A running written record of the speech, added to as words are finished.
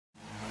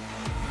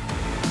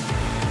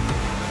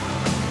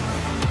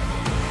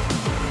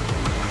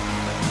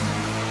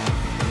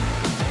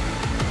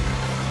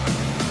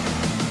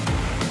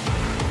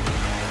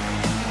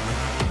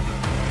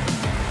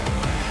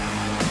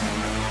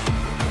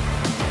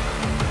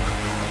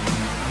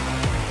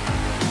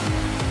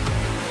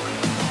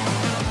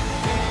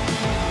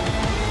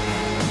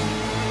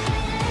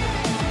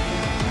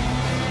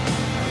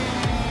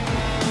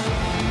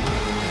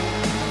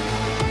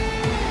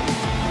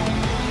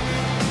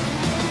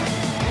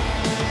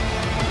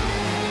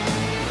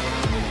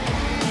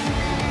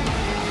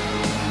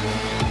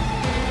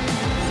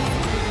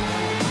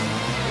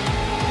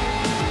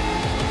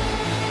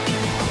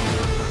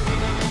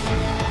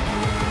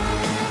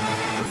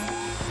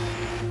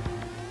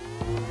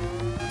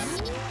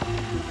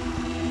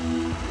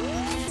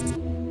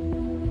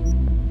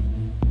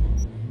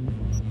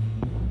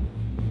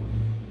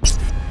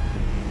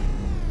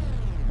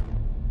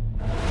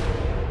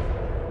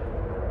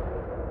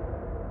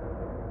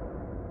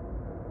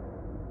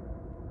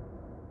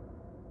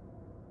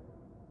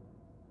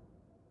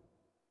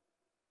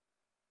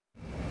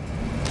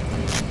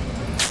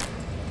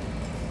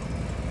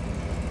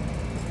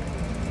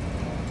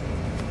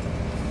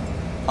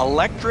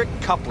Electric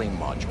coupling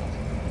module.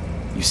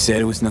 You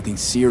said it was nothing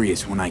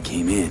serious when I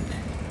came in.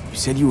 You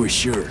said you were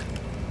sure.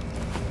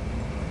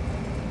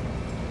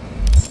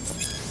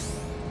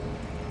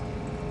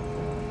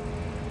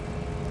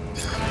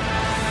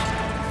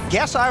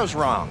 Guess I was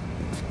wrong.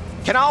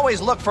 Can always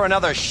look for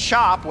another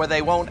shop where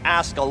they won't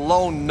ask a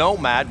lone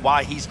nomad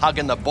why he's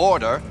hugging the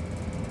border.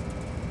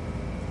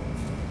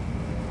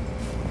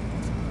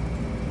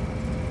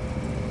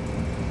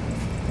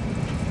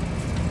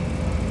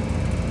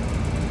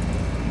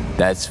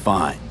 That's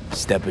fine.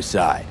 Step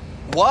aside.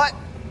 What?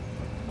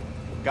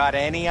 Got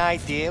any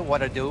idea what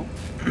to do?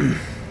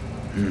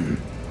 I'm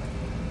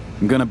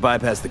gonna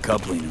bypass the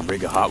coupling and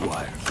rig a hot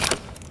wire.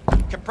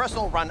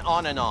 Compressor will run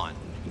on and on.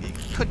 It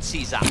could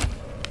seize up.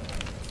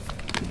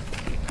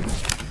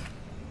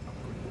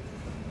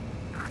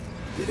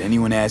 Did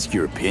anyone ask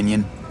your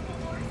opinion?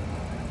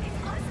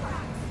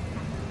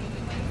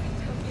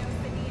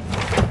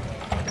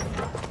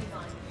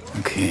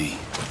 Okay,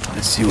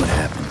 let's see what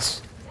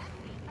happens.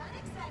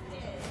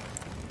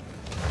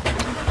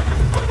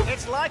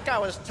 It's like I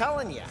was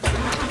telling you.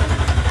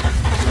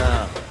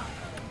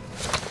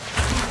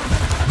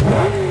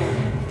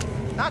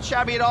 Not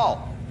shabby at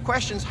all.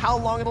 Question's how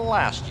long it'll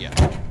last you.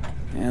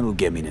 That'll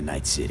get me to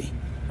Night City.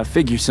 I'll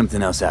figure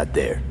something else out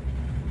there.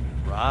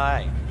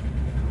 Right.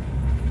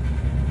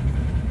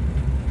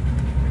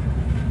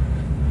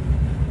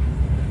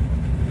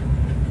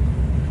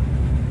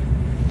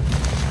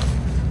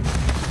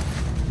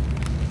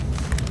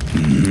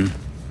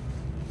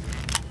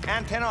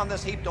 Antenna on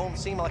this heap don't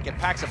seem like it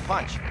packs a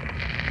punch.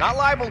 Not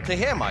liable to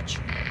hear much.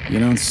 You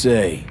don't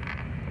say.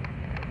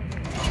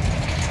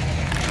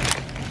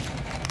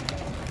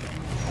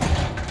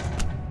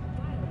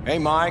 Hey,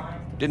 Mike.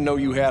 Didn't know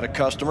you had a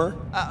customer.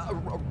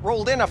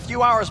 Rolled in a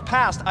few hours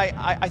past.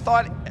 I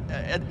thought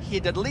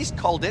he'd at least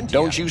called in to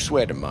Don't you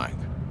sweat it, Mike.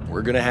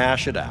 We're gonna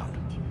hash it out.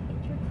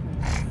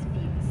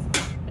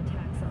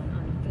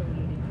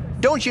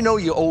 Don't you know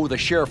you owe the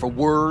sheriff a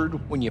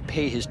word when you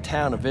pay his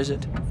town a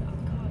visit?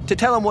 To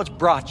tell him what's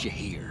brought you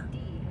here.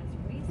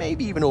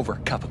 Maybe even over a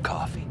cup of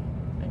coffee.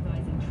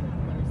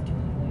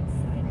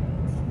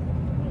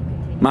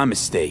 My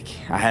mistake.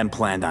 I hadn't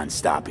planned on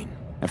stopping.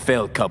 A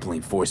failed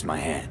coupling forced my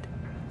hand.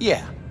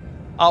 Yeah,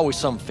 always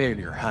some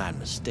failure hide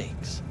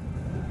mistakes.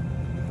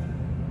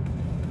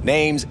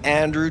 Name's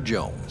Andrew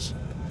Jones.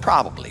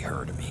 Probably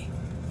heard of me.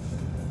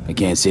 I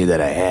can't say that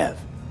I have.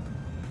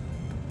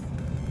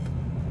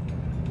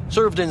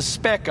 Served in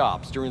Spec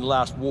Ops during the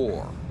last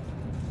war.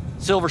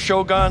 Silver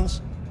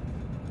Shoguns?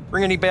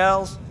 Ring any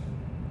bells?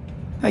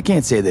 I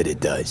can't say that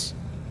it does.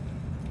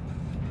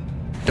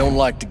 Don't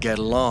like to get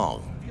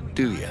along,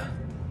 do ya?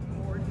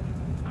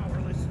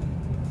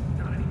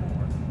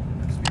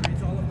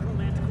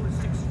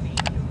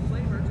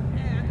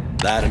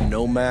 That a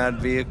nomad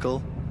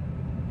vehicle?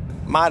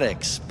 Might have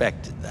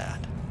expected that.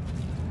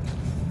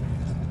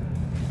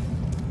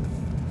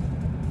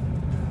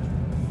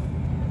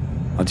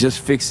 I'll just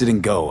fix it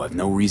and go. I've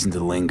no reason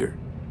to linger.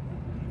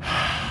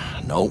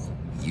 Nope,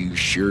 you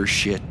sure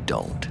shit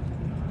don't.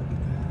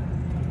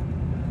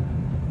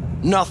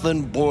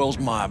 Nothing boils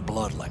my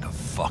blood like a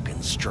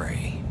fucking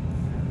stray.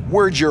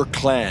 Where'd your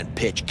clan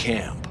pitch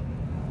camp?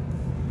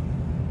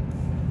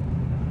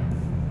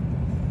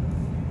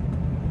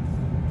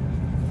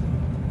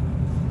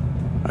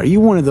 Are you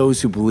one of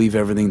those who believe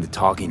everything the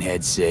talking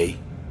heads say?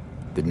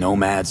 The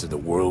nomads are the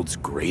world's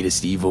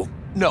greatest evil?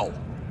 No.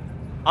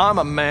 I'm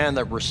a man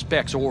that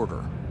respects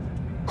order.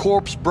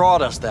 Corpse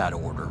brought us that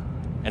order,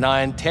 and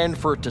I intend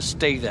for it to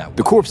stay that way.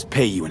 The Corps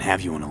pay you and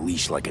have you on a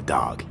leash like a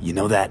dog. You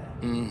know that?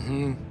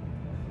 Mm-hmm.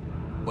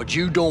 But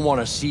you don't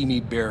want to see me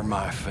bare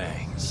my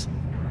fangs.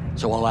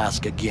 So I'll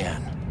ask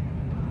again.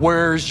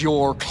 Where's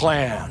your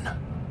clan?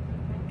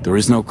 There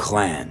is no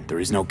clan. There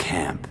is no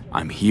camp.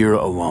 I'm here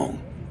alone.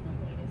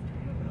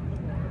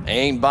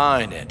 Ain't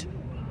buying it.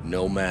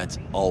 Nomads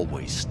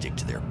always stick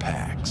to their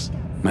packs.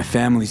 My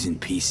family's in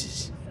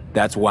pieces.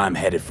 That's why I'm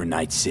headed for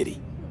Night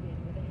City.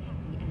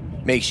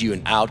 Makes you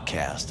an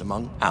outcast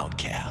among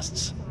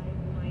outcasts.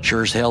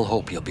 Sure as hell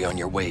hope you'll be on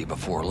your way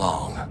before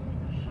long.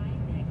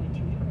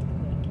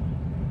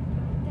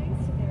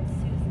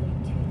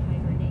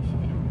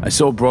 I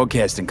saw a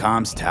broadcasting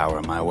comms tower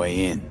on my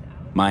way in.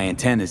 My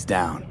antenna's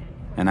down,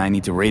 and I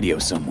need to radio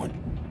someone.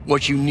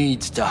 What you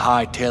need's to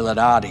hightail it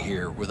out of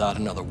here without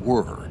another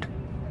word.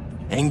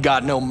 Ain't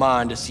got no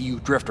mind to see you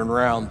drifting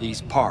around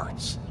these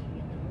parts.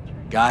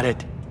 Got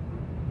it?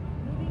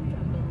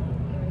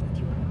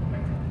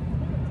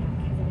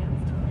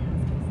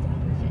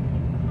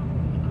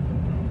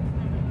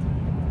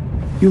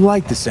 You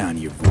like the sound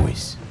of your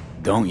voice,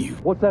 don't you?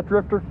 What's that,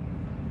 Drifter?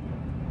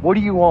 What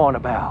are you on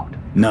about?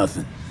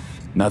 Nothing.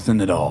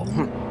 Nothing at all.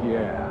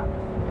 Yeah.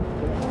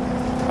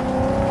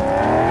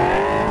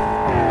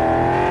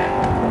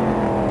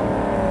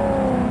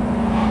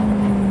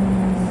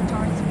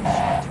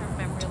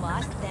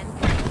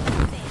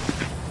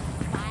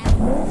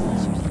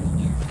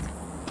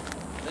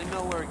 They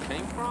know where it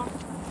came from?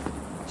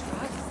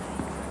 Drugs.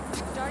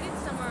 Started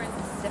somewhere in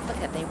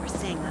Pacifica, they were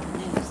saying on the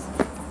news.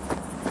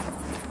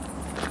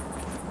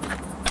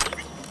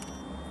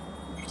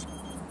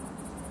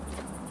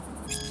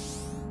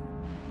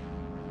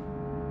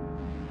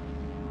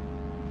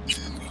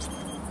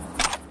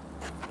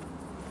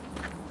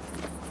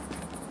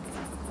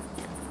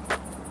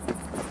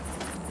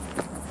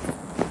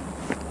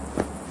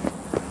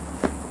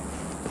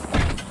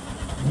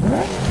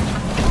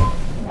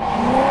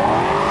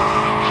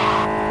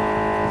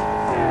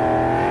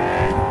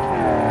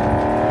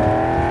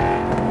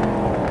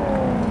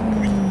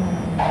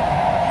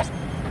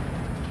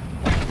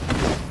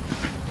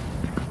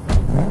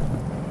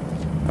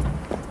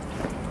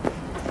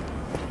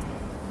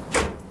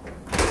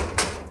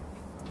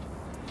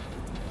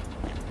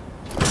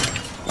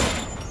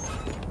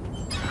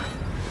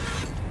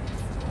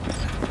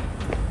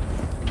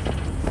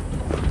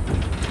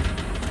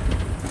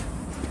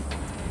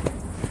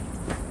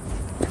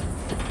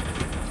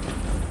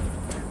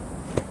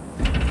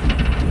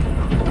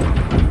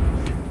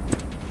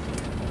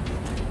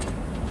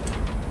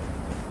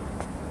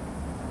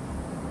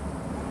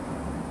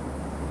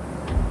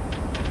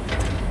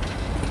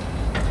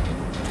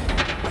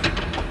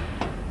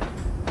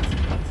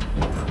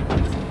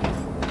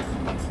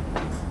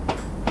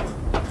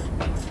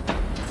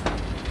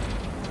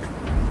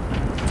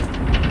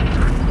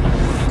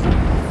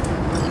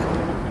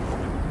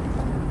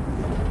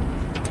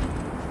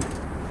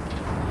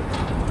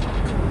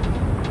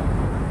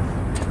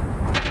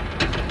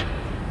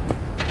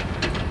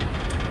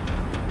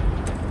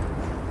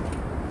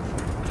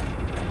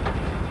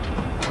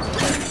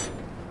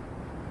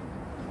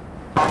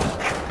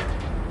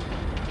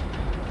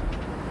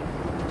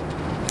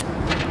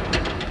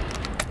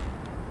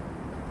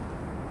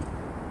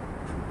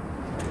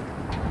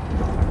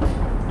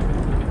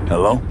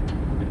 Hello?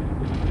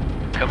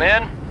 Come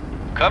in.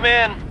 Come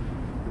in.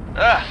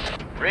 Ah,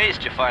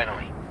 raised you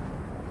finally.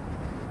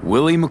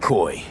 Willie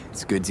McCoy.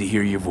 It's good to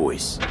hear your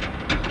voice.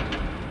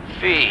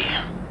 Fee.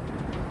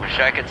 Wish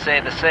I could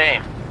say the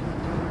same.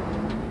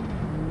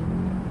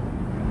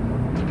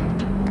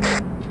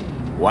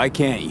 Why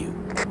can't you?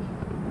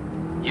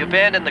 You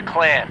abandoned the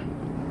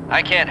clan.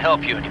 I can't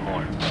help you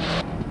anymore.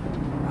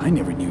 I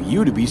never knew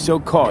you to be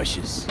so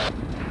cautious.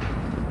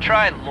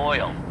 Try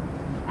loyal.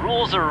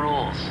 Rules are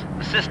rules.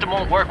 The system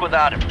won't work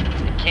without him.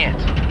 It can't.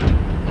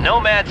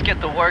 Nomads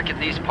get the work in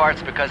these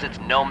parts because it's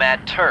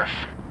nomad turf.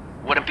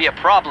 Wouldn't be a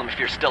problem if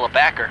you're still a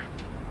backer.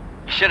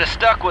 You should have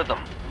stuck with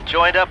them.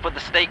 Joined up with the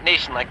Snake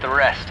Nation like the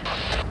rest.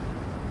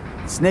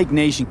 Snake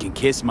Nation can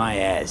kiss my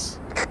ass.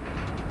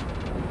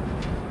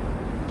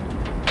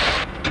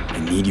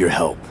 I need your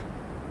help.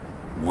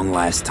 One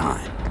last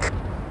time.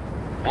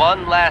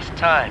 One last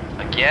time.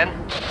 Again?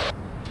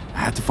 I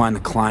have to find the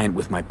client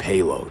with my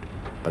payload,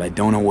 but I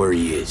don't know where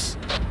he is.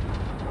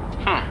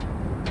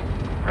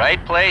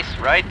 Right place,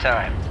 right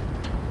time.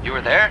 You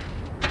were there?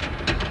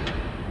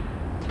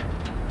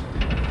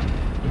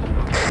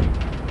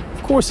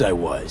 Of course I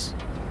was.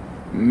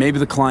 Maybe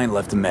the client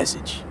left a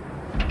message.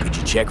 Could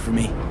you check for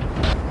me?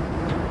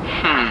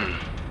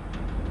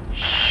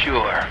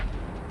 Sure.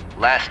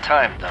 Last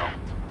time, though.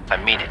 I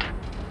mean it.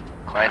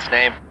 Client's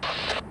name?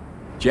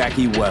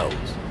 Jackie Wells.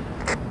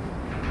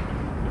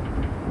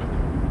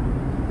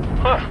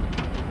 Huh.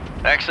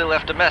 Actually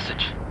left a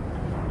message.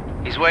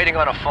 He's waiting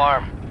on a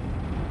farm.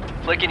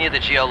 Flicking you the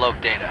geoloc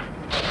data.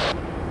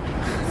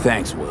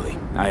 Thanks, Willie.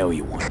 I owe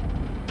you one.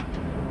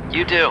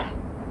 You do.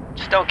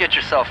 Just don't get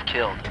yourself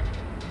killed.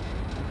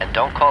 And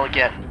don't call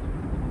again.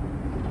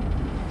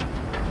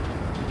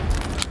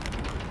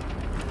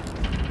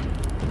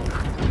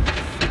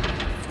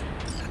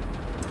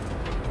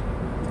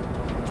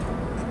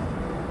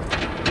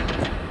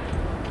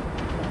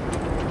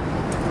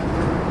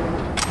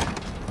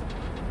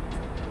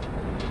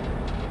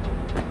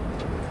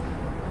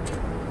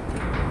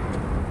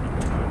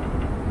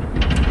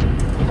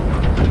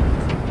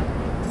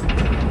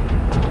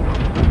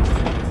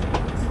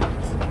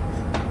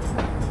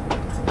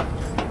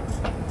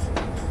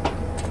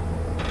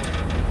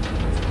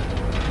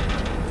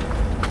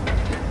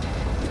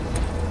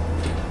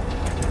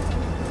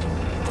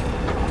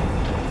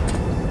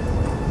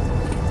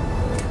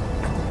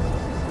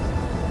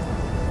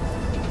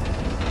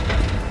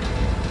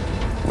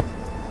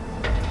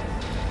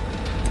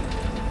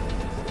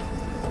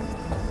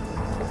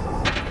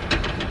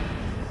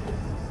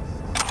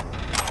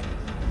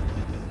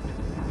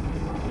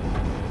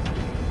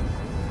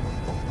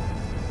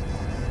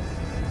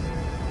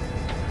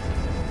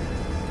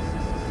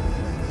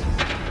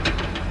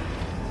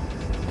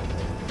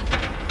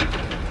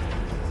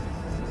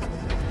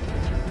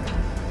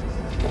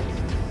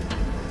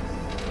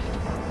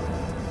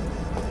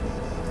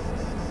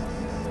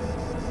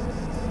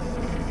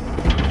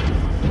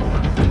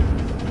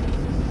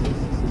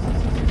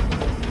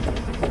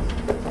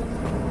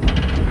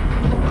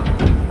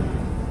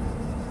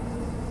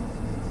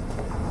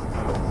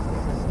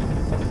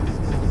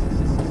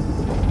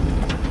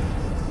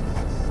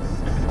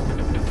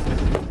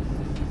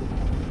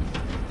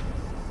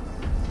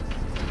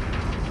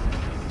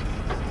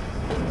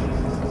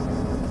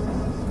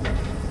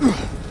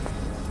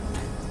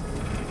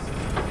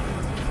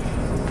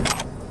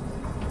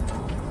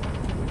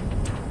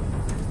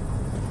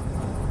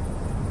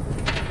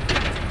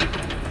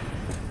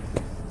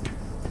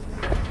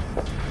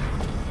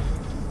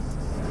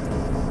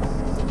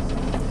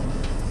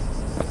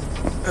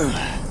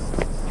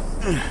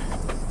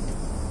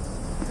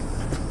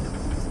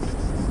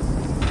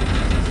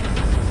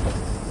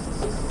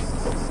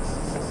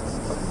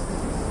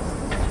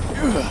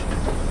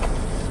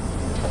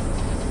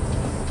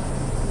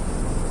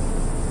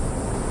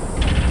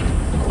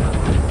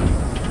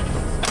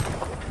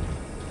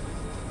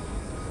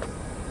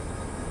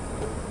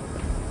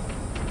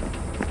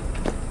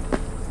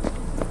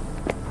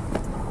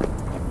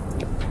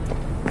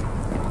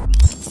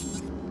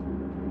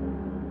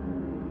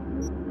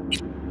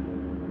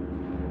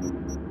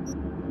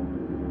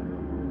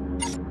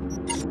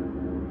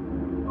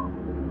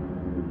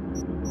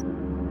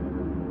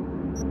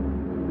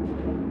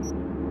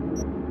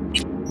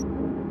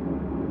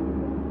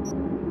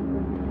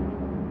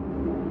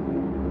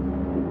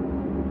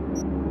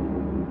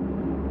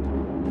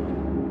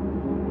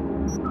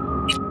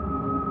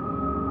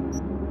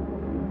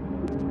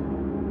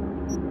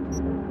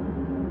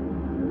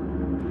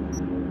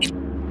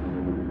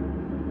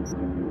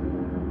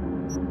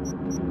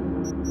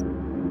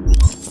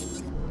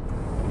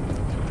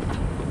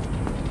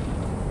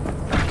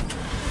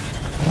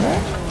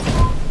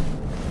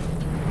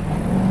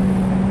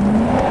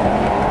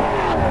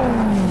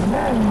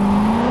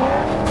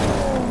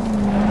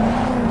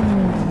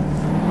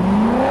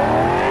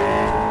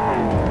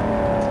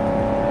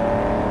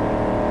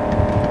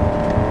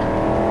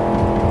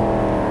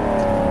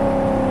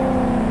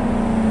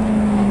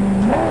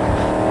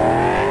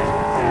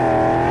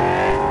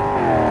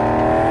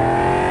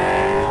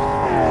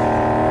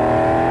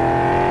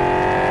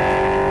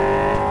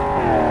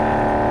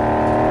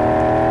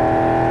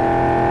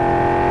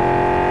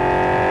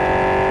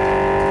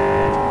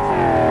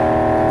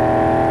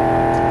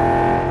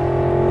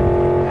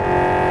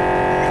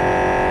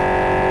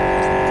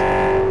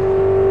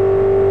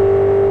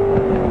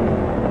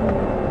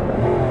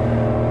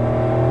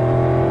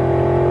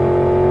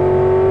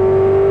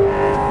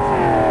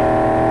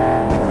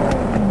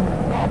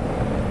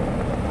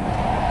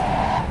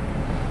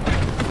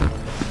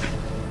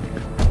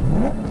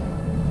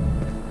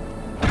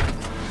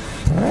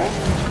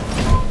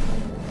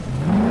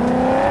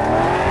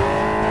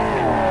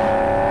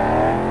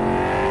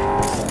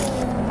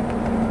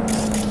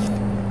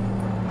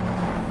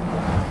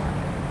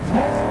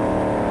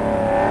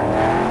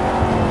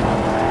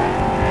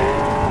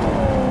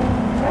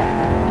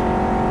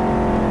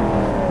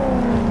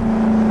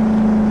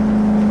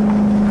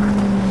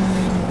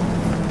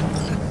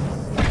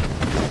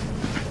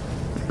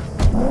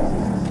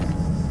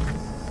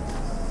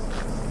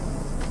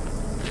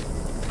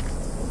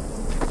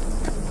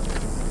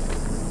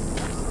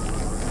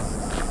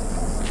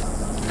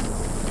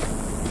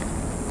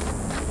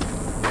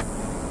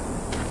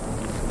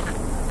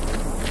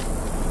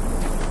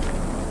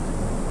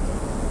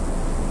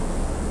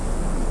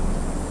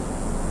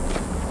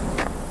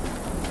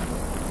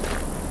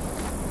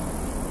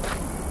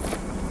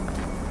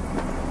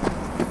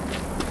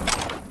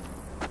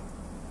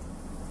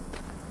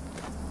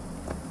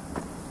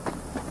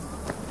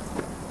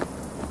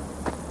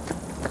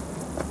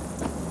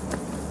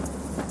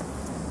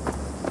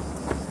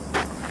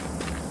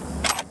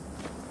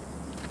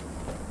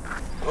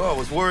 Oh, I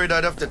was worried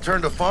I'd have to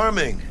turn to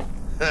farming.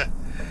 Yeah,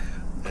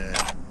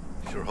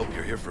 sure hope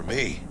you're here for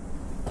me.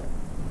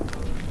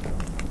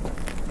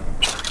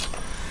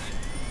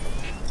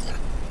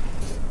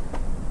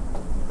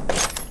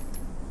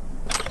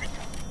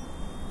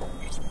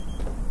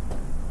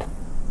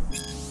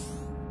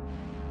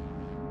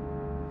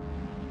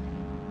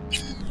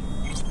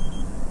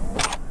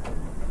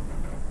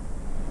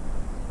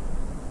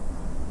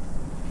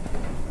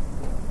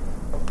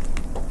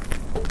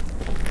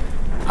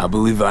 I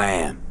believe I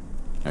am.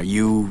 Are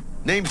you...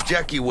 Name's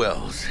Jackie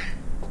Wells.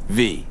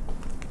 V.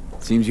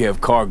 Seems you have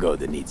cargo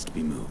that needs to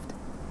be moved.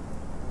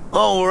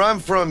 Oh, where I'm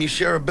from, you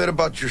share a bit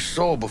about your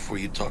soul before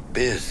you talk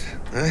biz,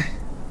 huh?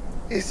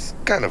 It's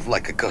kind of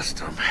like a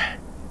custom.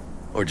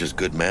 Or just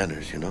good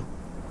manners, you know?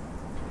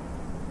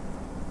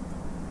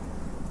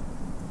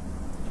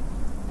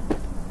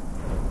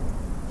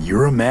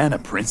 You're a man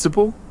of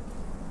principle?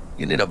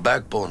 You need a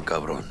backbone,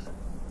 cabron.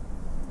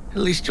 At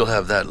least you'll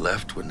have that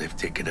left when they've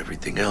taken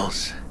everything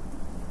else.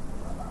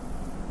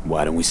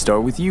 Why don't we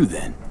start with you,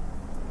 then?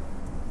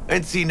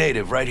 NC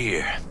native, right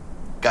here.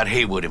 Got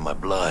Haywood in my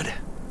blood.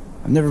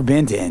 I've never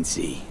been to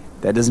NC.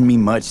 That doesn't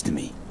mean much to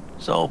me.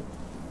 So,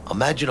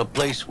 imagine a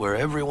place where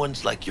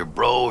everyone's like your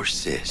bro or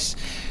sis.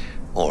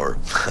 Or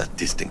a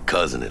distant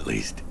cousin, at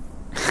least.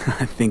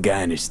 I think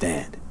I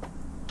understand.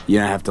 You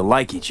don't have to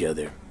like each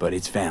other, but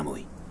it's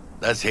family.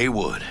 That's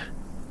Haywood.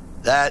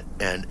 That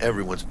and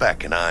everyone's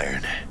back in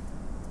iron.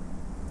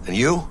 And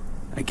you?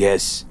 I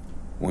guess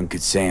one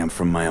could say I'm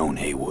from my own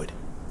Haywood.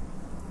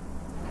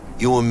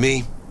 You and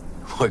me,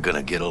 we're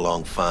gonna get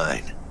along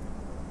fine.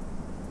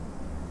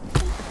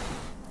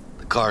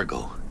 The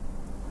cargo.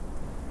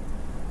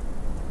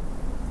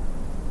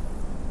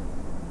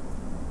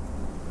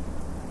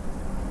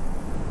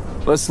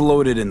 Let's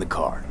load it in the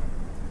car.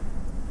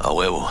 A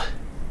huevo.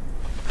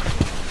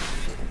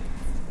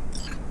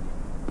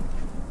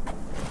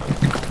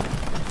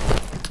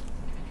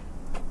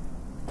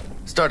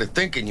 Started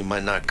thinking you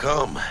might not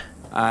come.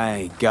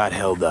 I got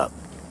held up.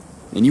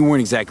 And you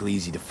weren't exactly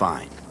easy to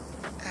find.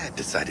 I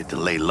decided to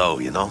lay low,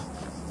 you know?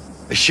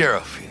 The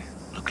sheriff, he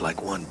looked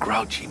like one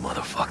grouchy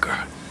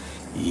motherfucker.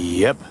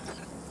 Yep.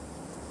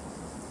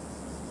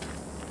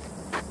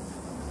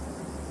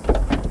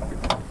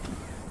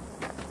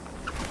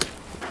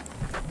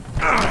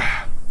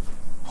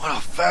 What a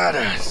fat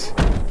ass.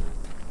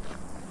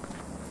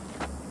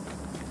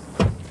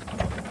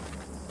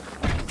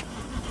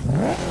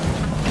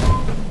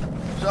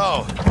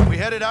 So, we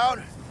headed out?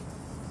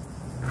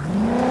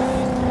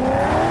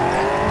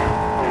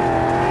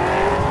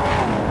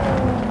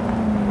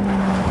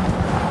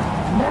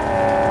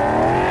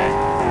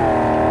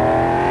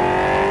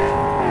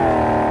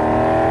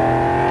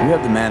 You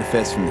have the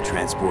manifest from the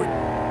transport?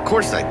 Of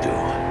course I do.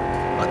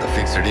 But the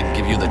fixer didn't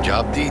give you the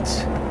job deeds?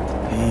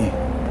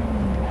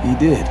 He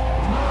did.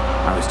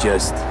 I was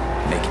just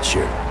making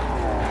sure.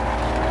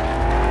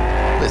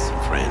 Listen,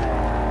 friend.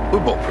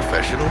 We're both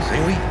professionals,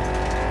 ain't we?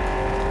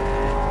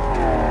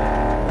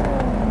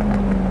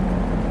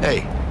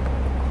 Hey,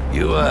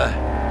 you,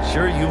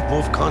 sure you've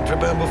moved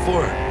contraband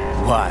before?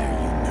 Why,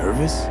 are you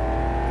nervous?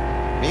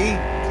 Me?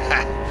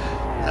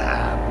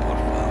 Por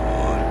favor.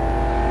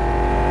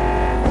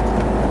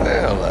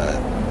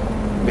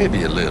 Well,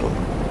 maybe a little.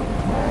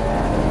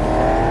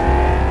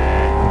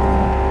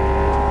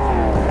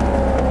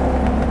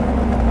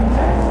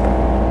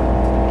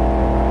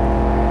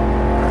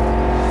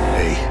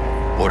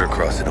 Hey, border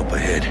crossing up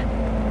ahead.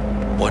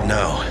 What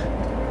now?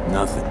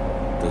 Nothing.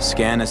 They'll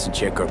scan us and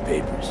check our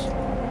papers.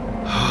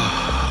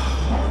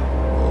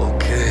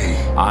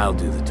 Okay. I'll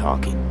do the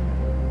talking.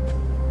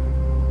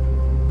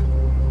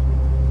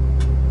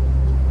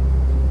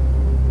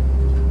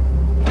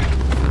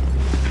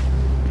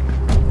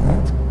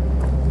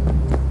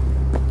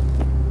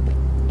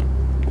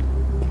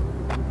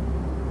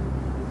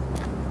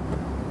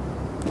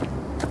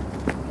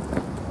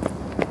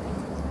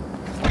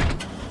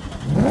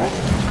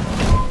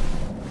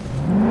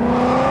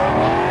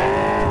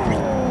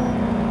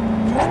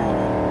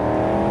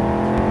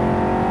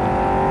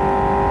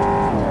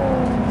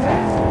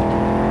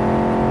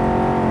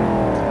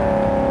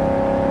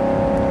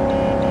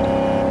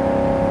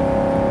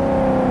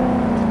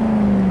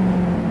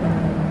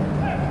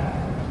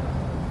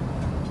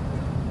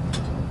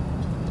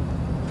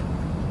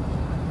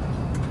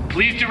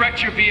 Please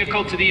direct your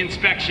vehicle to the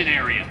inspection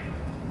area.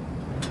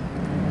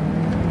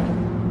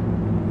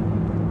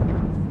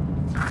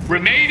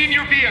 Remain in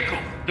your vehicle.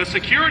 The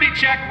security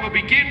check will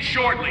begin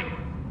shortly.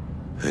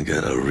 I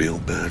got a real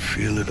bad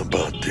feeling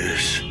about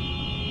this.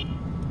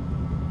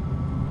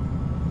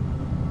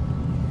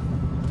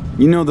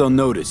 You know they'll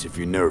notice if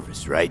you're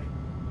nervous, right?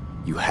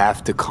 You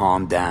have to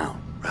calm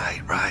down.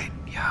 Right,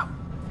 yeah.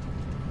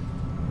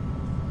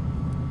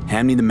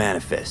 Hand me the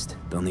manifest.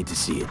 They'll need to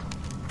see it.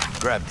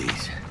 Grab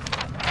these.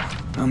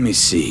 Let me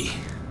see.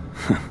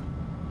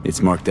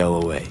 It's marked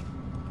LOA.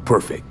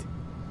 Perfect.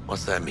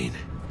 What's that mean?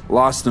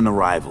 Lost on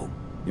arrival.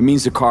 It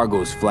means the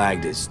cargo is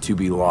flagged as to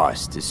be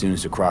lost as soon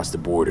as they cross the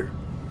border.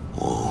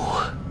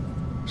 Oh,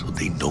 so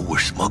they know we're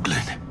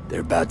smuggling.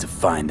 They're about to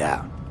find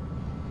out.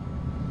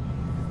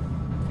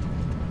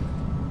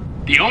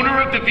 The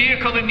owner of the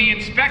vehicle in the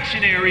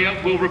inspection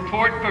area will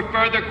report for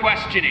further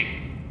questioning.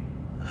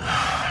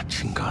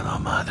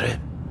 Chingada madre.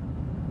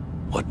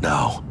 What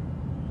now?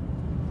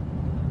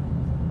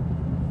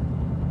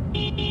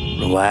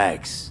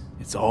 Relax.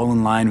 It's all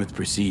in line with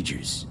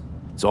procedures.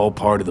 It's all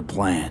part of the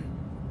plan.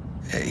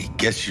 Hey,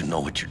 guess you know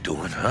what you're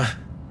doing, huh?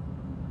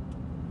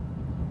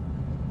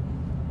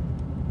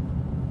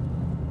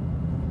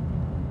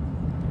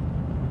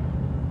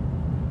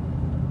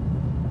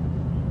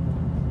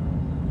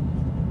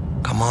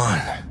 Come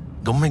on.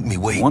 Don't make me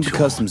wait. Want the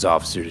customs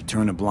officer to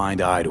turn a blind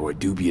eye to our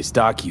dubious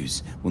dock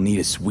use, we'll need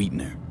a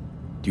sweetener.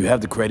 Do you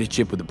have the credit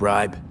chip with the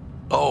bribe?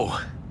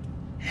 Oh,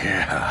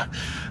 yeah.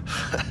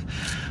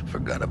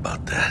 Forgot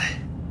about that.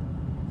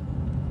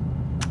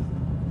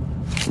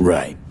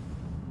 Right.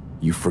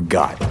 You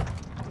forgot.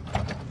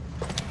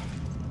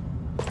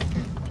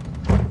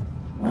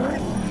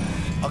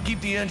 I'll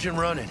keep the engine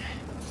running,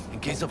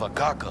 in case of a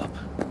cock-up.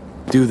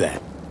 Do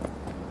that.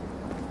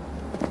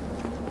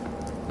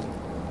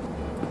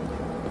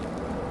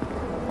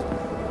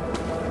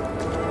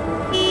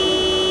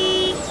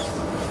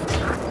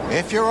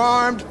 If you're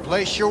armed,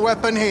 place your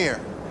weapon here.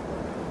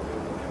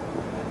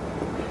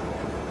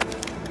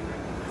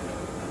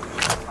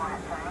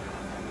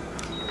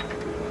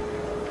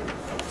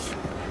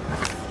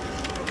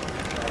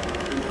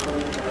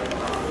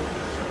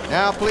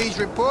 Now please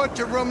report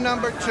to room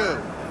number 2.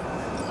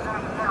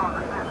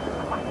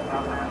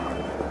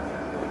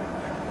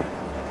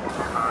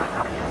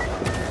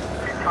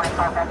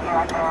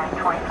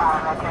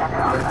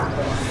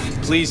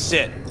 Please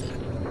sit.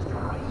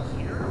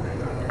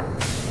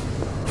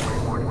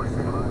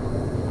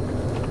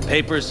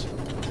 Papers.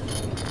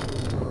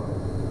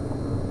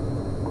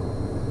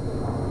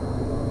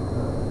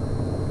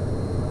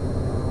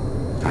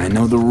 I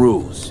know the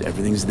rules.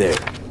 Everything's there.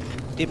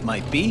 It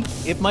might be,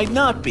 it might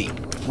not be.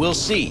 We'll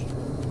see.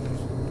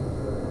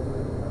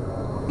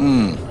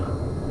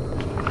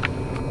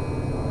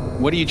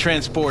 What are you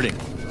transporting?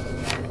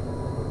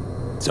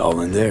 It's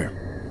all in there.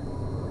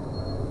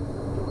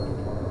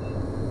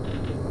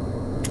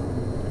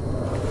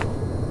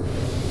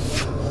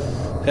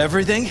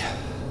 Everything?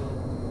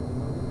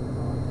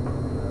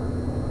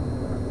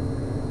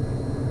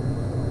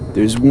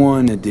 There's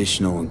one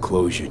additional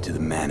enclosure to the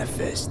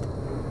manifest.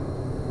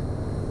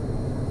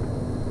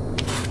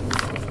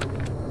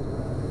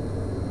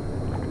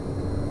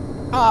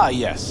 Ah,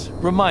 yes.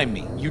 Remind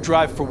me, you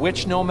drive for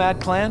which nomad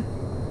clan?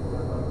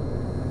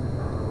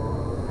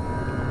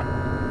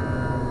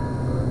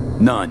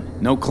 None.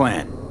 No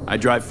clan. I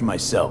drive for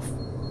myself.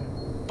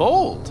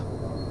 Bold.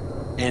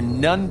 And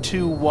none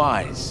too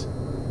wise.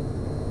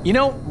 You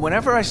know,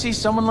 whenever I see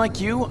someone like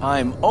you,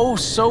 I'm oh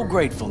so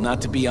grateful not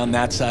to be on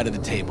that side of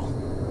the table.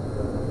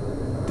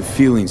 The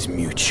feeling's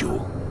mutual.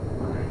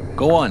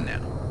 Go on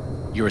now.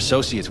 Your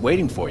associate's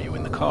waiting for you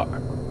in the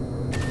car.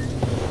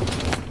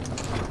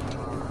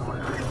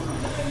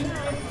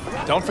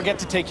 Don't forget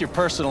to take your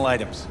personal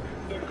items.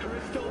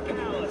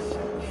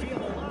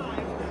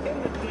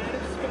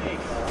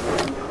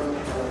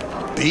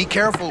 Be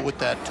careful with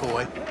that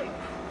toy.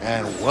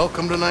 And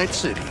welcome to Night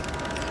City.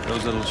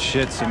 Those little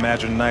shits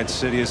imagine Night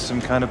City is some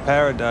kind of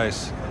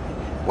paradise.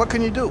 What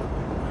can you do?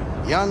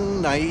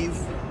 Young, naive,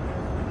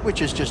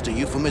 which is just a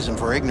euphemism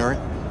for ignorant.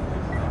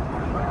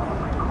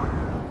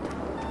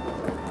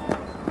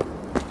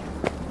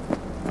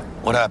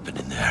 What happened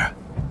in there?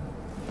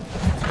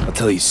 I'll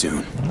tell you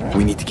soon.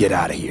 We need to get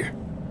out of here.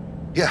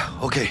 Yeah,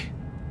 okay.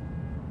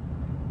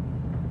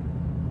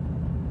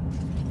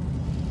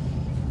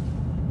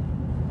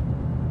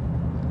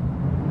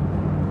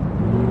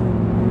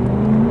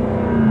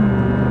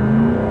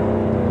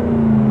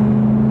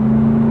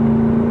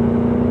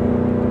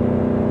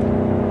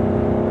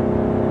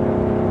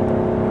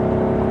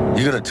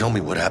 You gonna tell me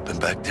what happened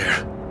back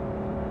there?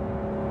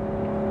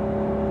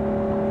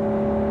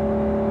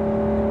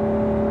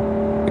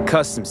 The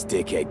customs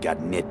dickhead got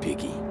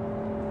nitpicky.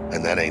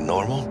 And that ain't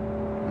normal?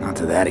 Not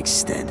to that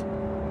extent.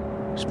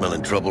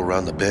 Smelling trouble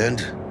around the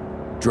bend?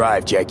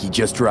 Drive, Jackie,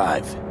 just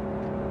drive.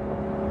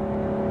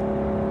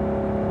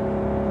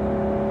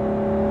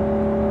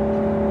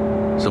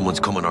 Someone's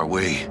coming our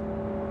way.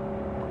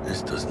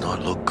 This does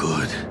not look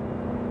good.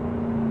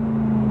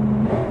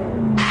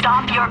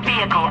 Stop your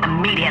vehicle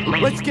immediately.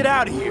 Let's get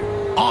out of here.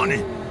 On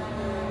it!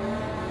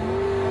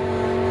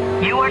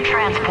 You are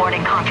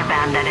transporting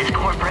contraband that is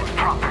corporate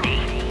property.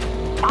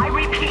 I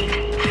repeat,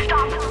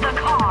 stop the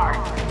car.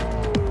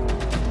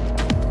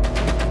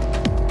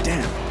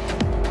 Damn.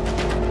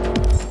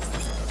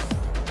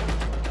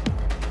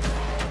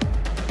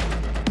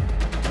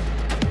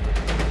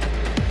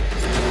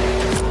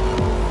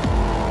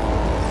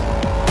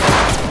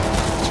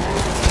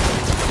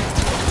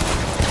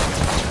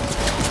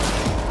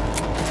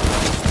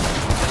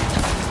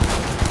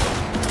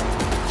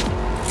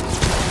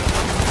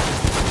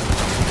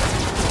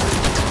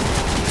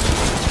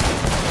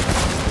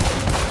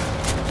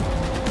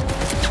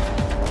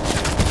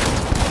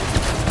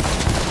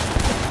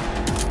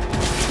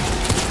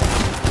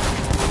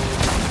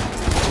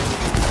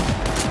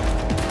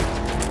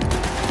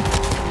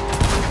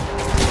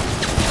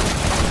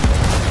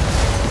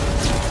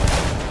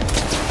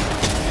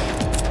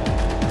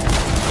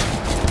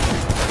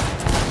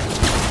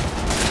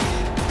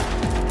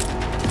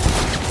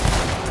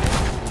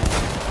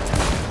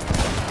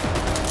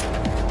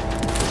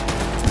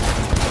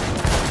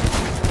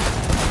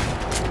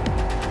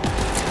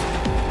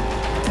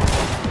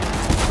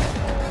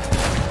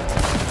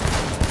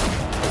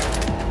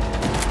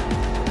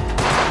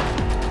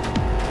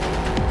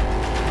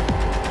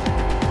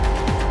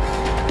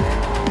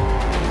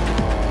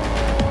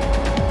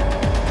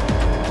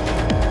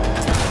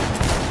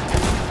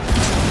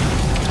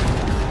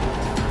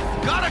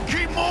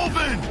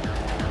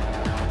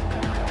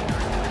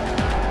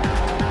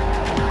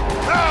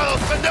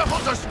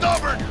 Pendejos are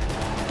stubborn!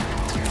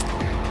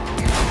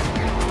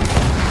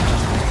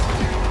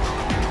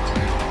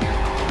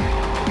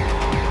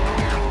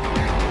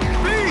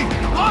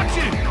 Watch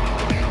it!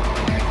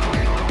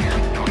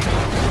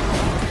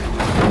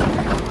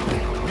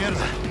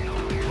 Mierda.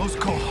 Close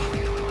call.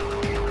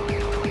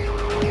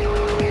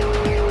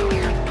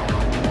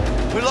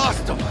 We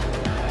lost him.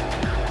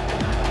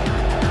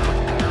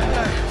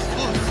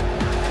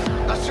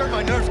 Not sure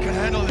my nerves can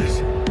handle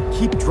this.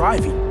 Keep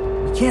driving.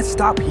 We can't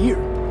stop here.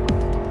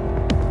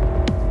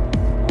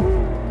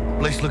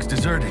 Place looks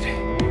deserted.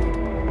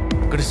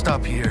 Gonna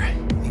stop here.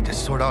 Need to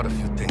sort out a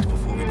few things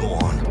before we go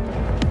on.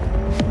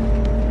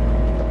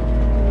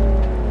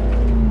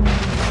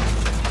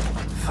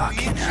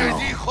 Fucking hell.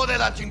 ¡Hijo de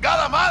la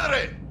chingada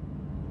madre!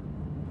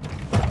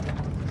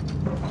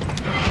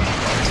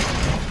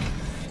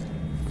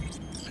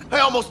 I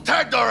almost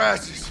tagged our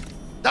asses.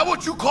 That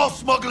what you call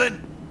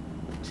smuggling?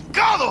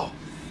 Chingado!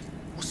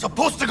 Was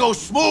supposed to go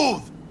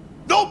smooth.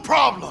 No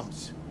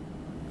problems.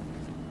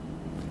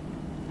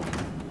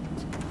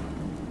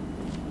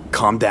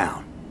 Calm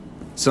down.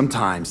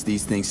 Sometimes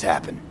these things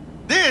happen.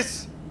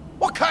 This?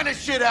 What kind of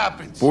shit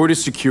happens? Border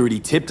security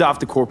tipped off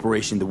the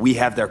corporation that we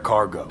have their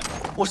cargo.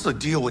 What's the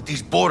deal with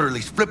these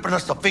borderlies flipping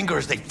us the finger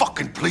as they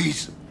fucking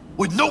please?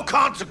 With no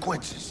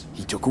consequences?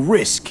 He took a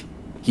risk.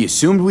 He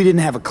assumed we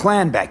didn't have a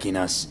clan backing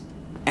us,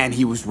 and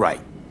he was right.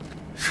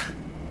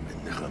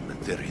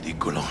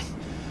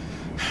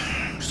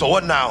 So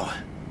what now?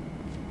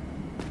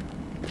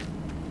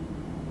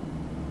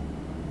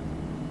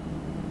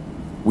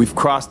 We've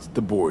crossed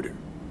the border.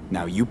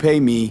 Now you pay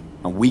me,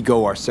 and we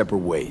go our separate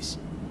ways.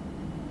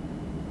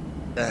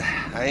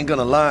 I ain't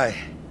gonna lie.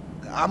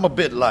 I'm a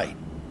bit light.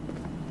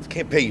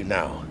 Can't pay you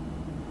now.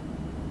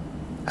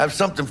 I have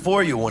something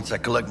for you once I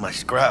collect my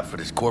scrap for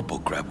this corpo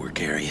crap we're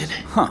carrying.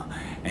 Huh.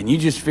 And you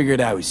just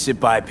figured I would sit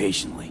by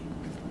patiently.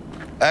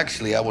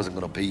 Actually, I wasn't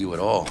gonna pay you at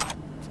all.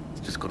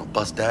 Just gonna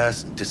bust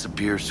ass and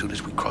disappear as soon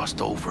as we crossed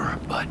over,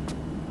 but...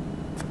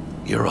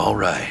 you're all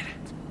right.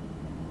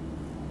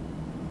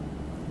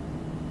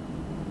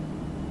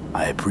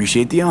 I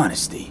appreciate the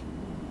honesty.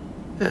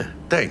 Yeah,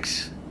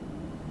 thanks.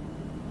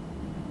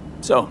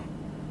 So,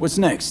 what's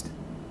next?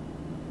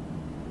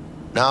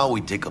 Now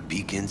we take a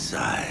peek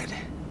inside.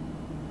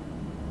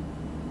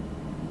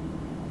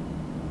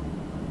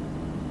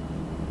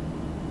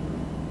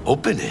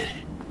 Open it.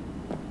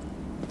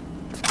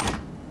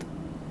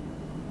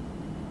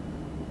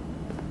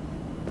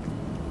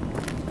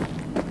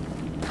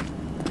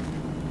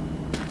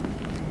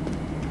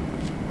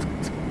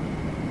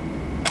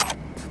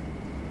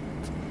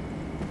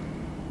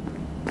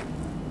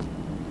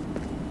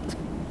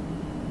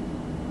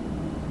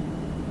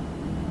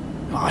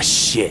 Aw,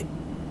 shit.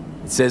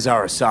 It says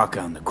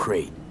Arasaka on the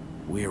crate.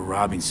 We are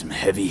robbing some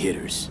heavy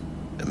hitters.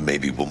 And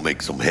maybe we'll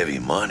make some heavy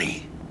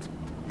money.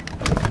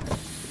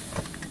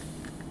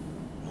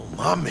 Oh,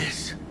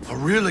 mames. A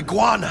real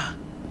iguana.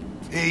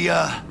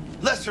 A,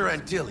 lesser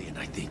Antillean,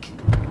 I think.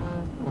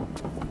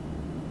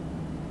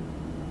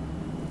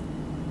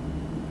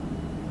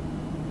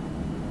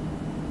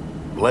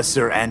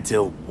 Lesser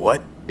Antil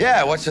what? Yeah,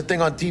 I watched a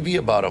thing on TV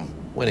about them.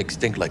 Went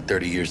extinct like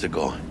 30 years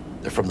ago.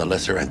 They're from the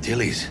Lesser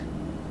Antilles.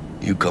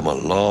 You come a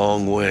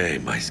long way,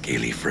 my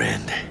scaly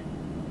friend.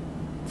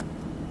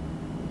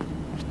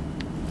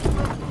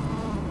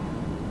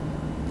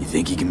 You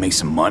think you can make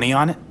some money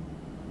on it?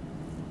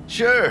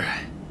 Sure.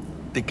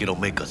 Think it'll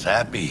make us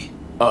happy.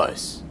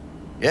 Us?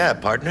 Yeah,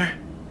 partner.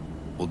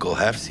 We'll go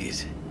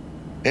halfsies.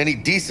 Any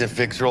decent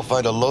fixer will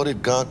find a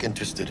loaded gonk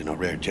interested in a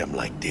rare gem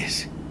like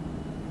this.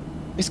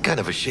 It's kind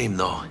of a shame,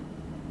 though.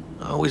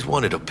 I always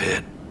wanted a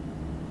pet.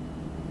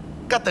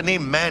 Got the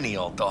name Manny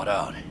all thought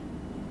out.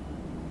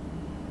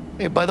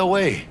 Hey, by the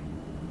way,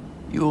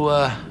 you,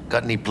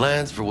 got any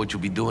plans for what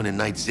you'll be doing in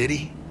Night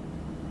City?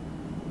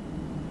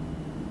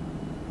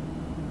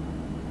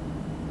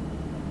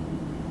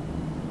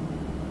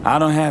 I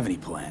don't have any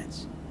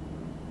plans.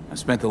 I've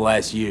spent the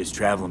last years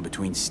traveling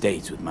between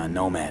states with my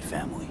nomad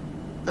family.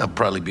 I'll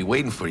probably be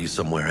waiting for you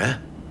somewhere, eh?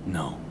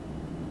 No.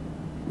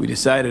 We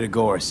decided to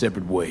go our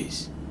separate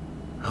ways.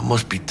 That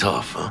must be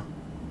tough, huh?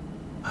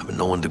 Having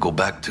no one to go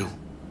back to.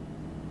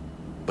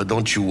 But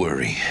don't you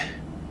worry.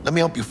 Let me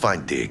help you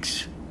find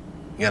digs.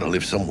 You gotta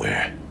live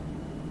somewhere.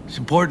 It's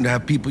important to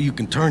have people you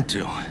can turn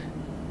to.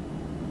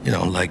 You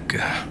know, like,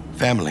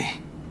 family.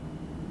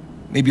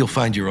 Maybe you'll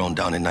find your own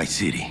down in Night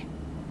City.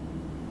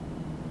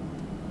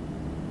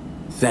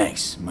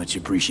 Thanks, much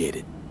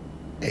appreciated.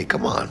 Hey,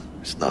 come on.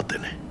 It's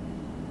nothing.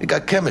 We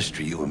got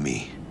chemistry, you and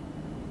me.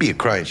 Be a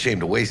crying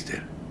shame to waste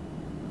it.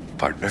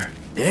 Partner.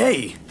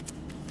 Hey!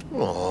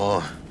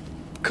 Aw,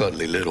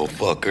 cuddly little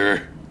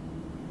fucker.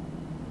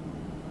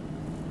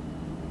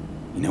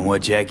 You know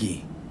what,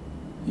 Jackie?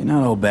 You're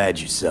not all bad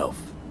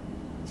yourself.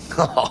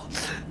 Oh,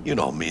 you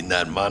don't mean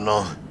that,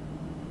 mano.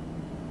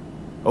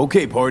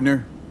 Okay,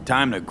 partner.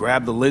 Time to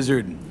grab the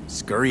lizard and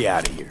scurry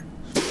out of here.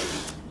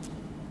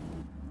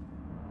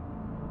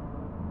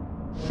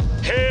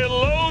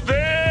 Hello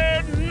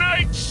there,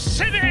 Night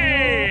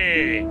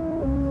City!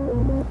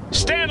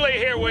 Stanley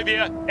Sully here with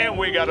you, and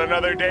we got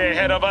another day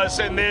ahead of us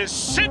in this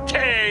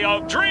city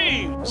of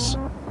dreams.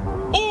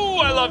 Ooh,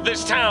 I love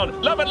this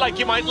town. Love it like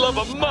you might love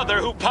a mother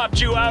who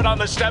popped you out on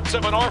the steps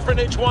of an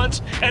orphanage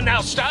once and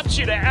now stops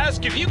you to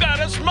ask if you got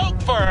a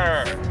smoke for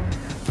her.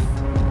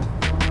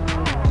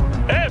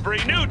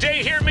 Every new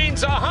day here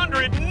means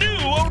 100 new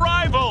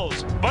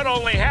arrivals, but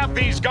only half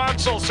these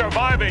gonks will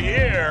survive a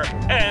year,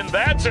 and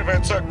that's if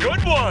it's a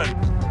good one.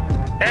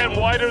 And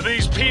why do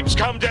these peeps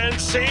come to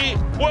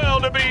NC?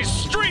 Well, to be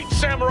street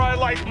samurai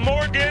like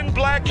Morgan,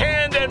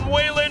 Blackhand, and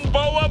Waylon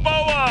Boa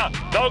Boa.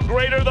 The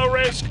greater the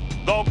risk,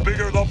 the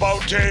bigger the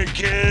bounty,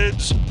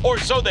 kids. Or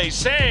so they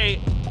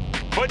say.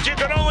 But you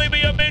can only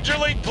be a major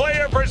league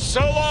player for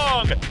so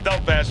long.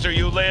 The faster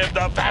you live,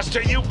 the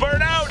faster you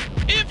burn out.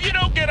 If you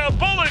don't get a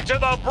bullet to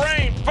the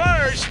brain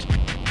first.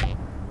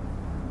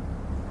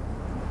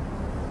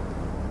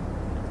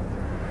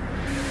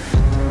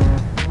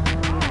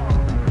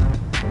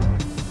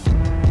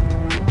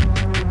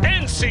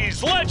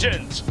 NC's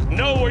legends.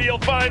 Know where you'll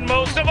find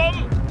most of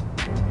them?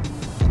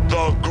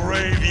 The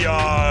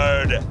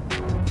graveyard.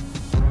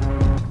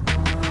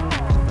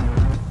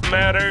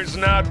 Matters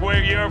not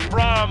where you're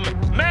from,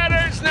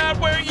 matters not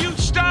where you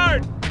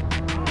start.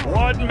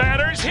 What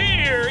matters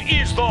here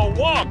is the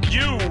walk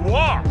you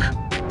walk.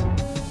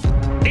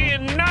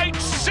 In Night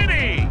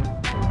City,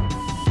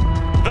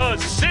 the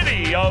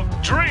city of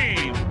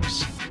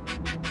dreams.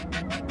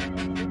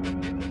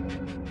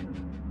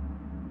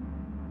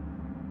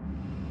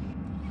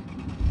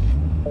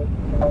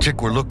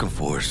 Chick we're looking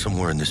for is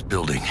somewhere in this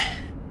building.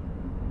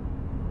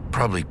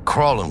 Probably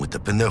crawling with the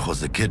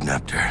pendejos that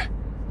kidnapped her.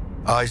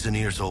 Eyes and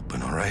ears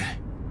open, all right?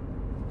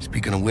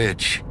 Speaking of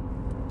which,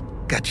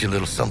 got you a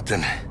little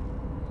something.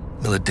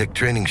 Militech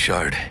training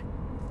shard.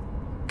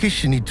 In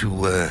case you need to,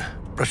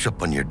 brush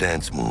up on your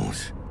dance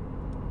moves.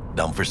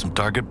 Down for some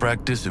target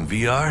practice in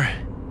VR?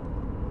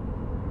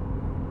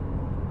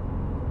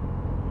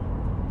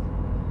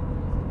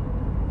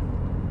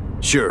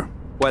 Sure.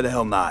 Why the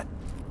hell not?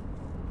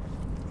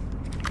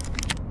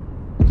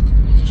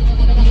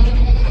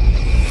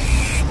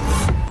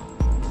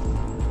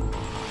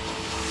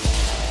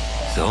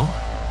 So?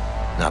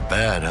 Not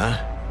bad,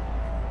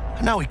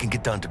 huh? Now we can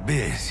get down to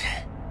biz.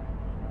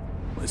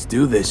 Let's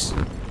do this.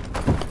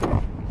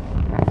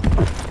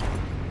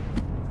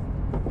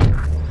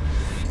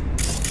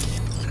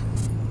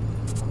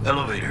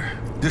 Elevator.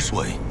 This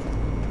way.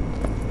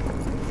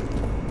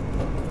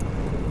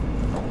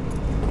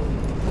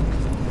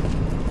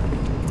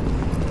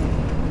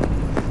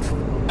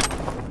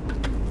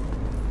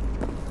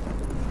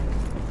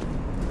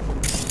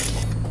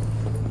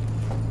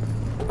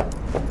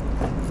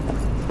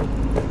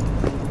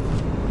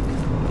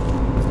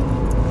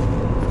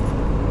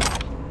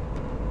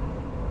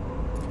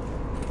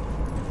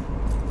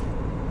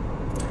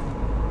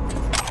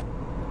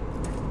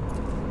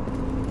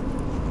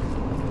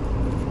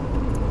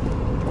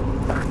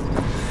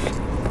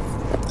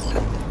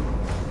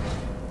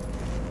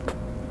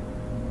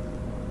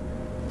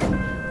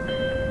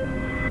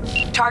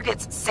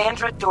 Target's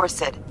Sandra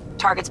Dorset.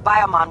 Target's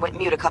biomon went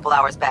mute a couple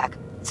hours back.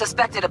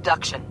 Suspected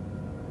abduction.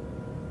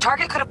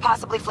 Target could have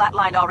possibly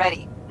flatlined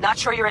already. Not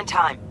sure you're in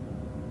time.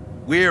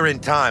 We're in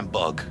time,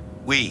 Bug.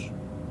 We.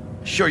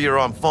 Sure you're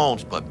on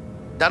phones, but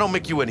that don't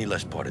make you any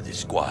less part of this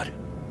squad.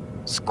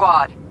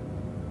 Squad.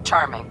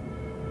 Charming.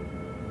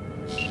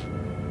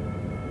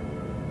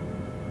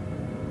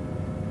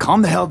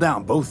 Calm the hell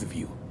down, both of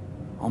you.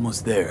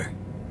 Almost there.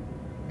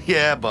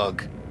 Yeah,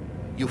 Bug.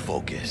 You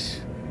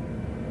focus.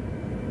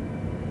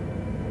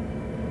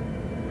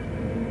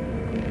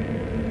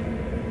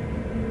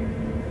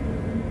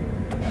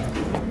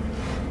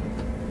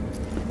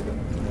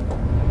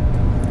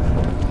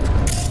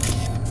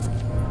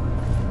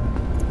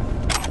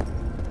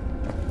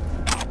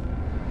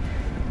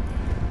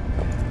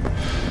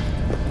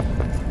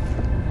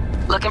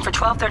 Looking for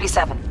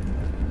 1237.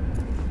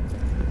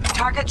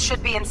 Target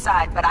should be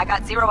inside, but I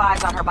got 0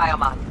 eyes on her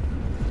biomon.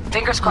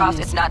 Fingers crossed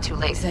it's not too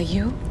late. Is that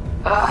you?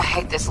 Ugh, I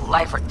hate this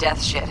life or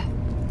death shit.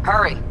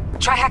 Hurry.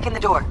 Try hacking the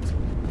door.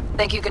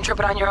 Think you can trip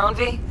it on your own,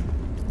 V?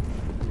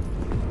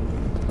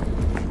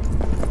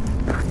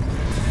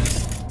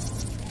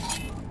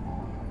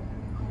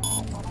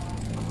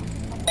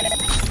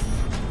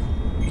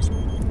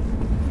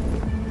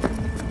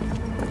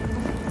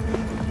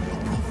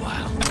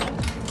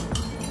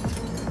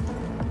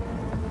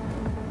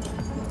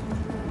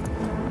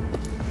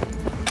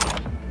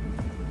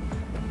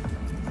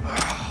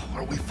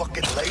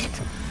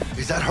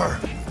 Is that her?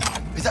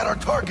 Is that our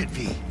target,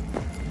 V?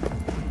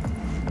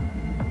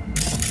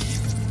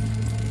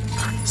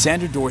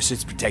 Sandra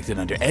Dorset's protected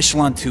under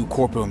Echelon 2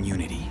 Corpo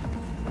Immunity.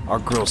 Our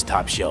girl's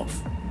top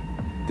shelf.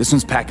 This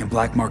one's packing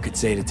black market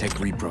Zeta Tech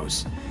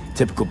repros.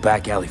 Typical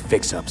back alley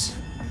fix-ups.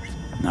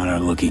 Not our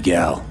lucky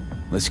gal.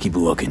 Let's keep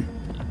looking.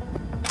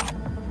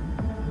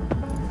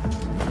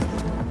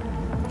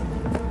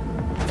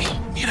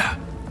 Mira,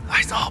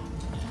 eyes up.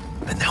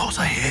 Pendejos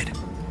ahead.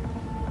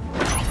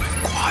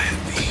 Quiet,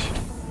 V.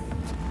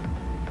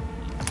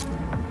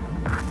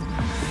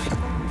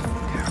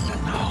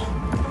 Careful now.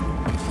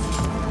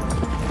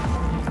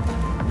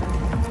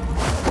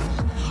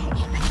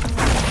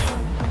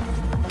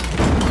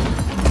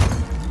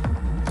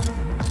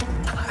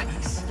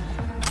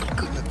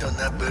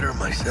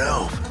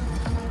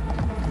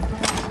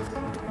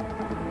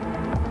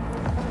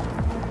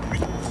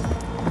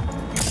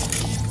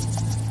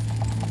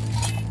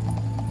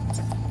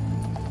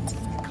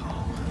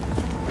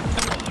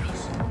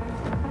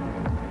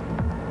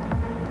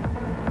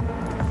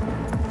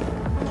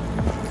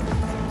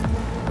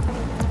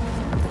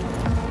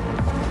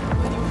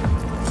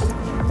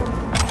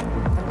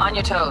 On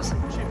your toes.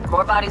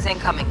 More bodies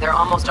incoming. They're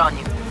almost on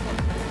you.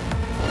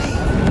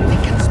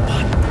 Vacant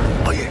spot.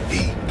 Oh yeah,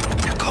 V.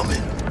 You're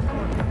coming.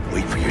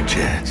 Wait for your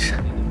chance.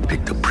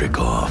 Pick the prick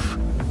off.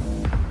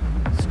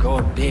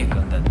 Score big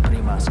on that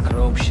Prima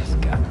scrobe she's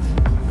got.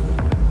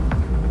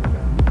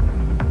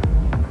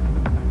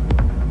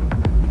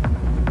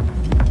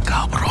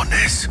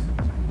 Cabrones.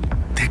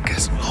 Thick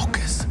as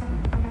locusts.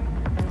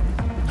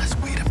 Let's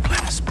wait and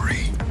plan a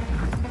spree.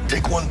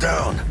 Take one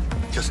down.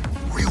 Just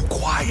real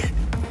quiet.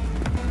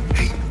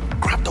 Hey,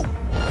 grab the...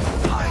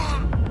 Hi.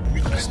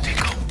 Let's take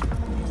him.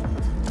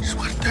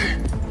 Suerte.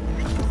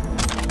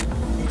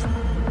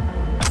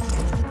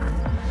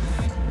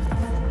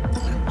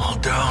 All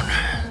down,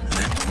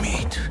 then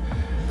meet.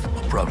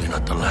 Well, probably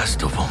not the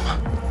last of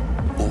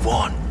them. Move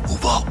on,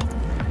 move up.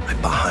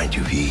 Right behind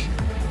you, V.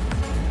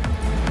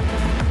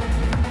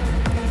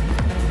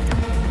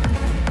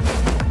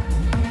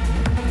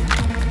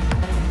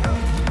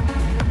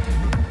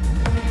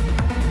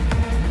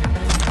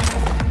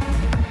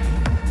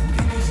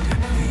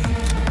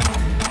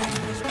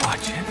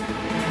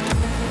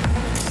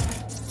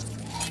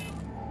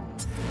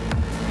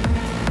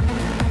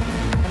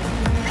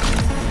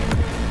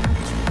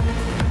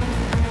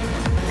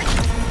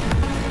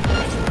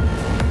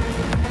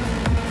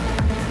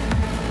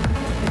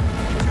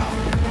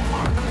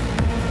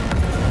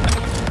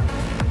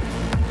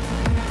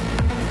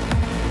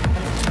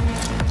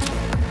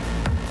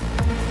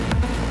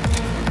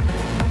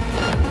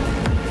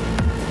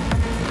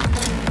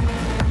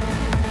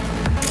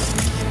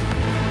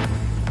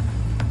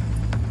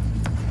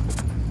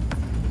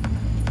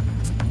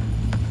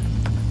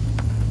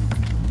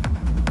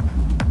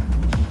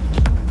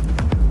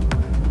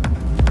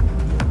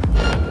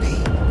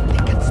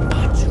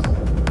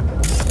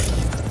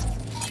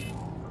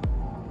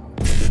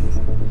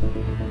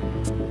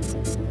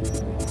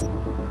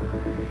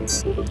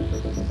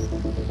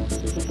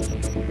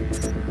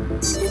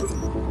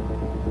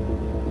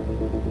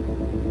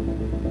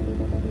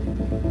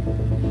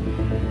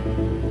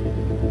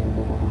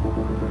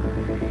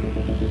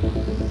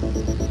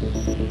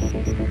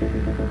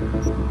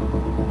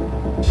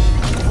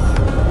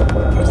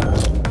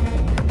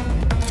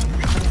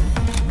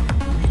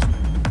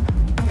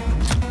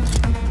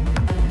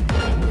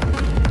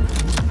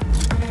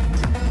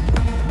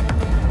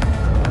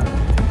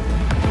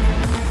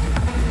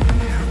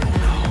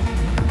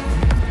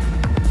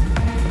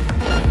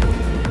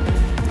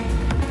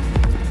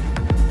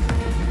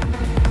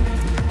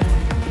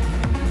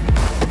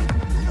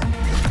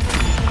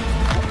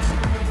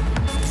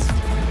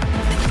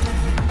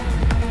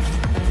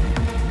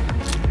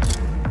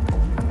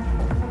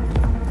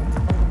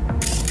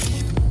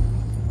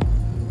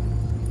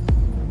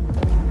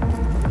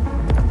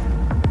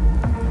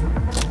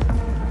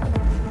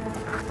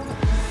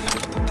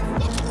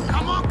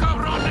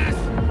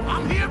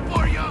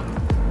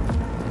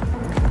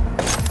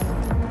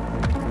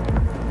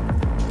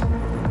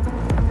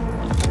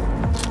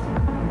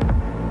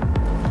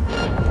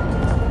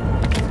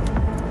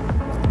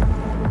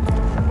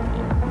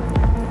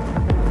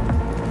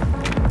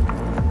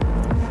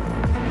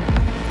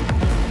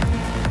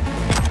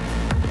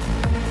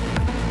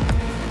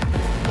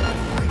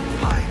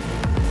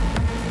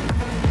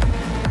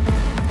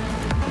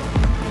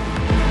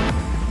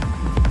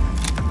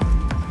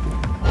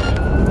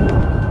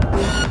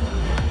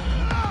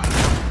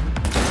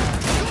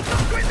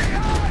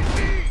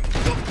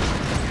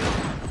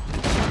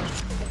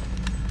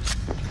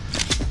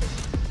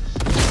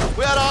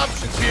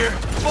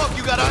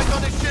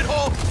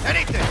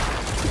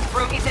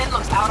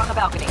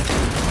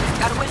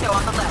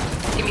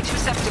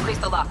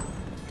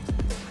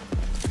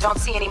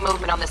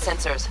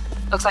 Sensors.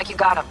 Looks like you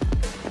got him.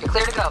 You're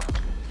clear to go.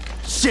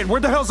 Shit, where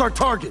the hell's our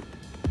target?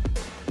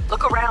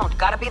 Look around.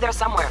 Gotta be there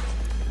somewhere.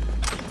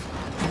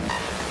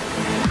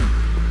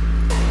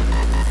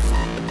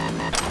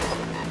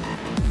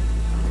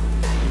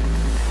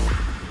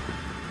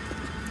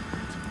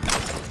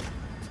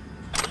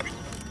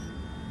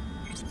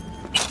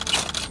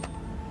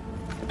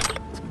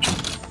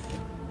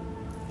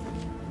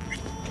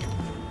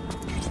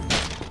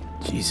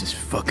 Jesus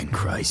fucking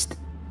Christ.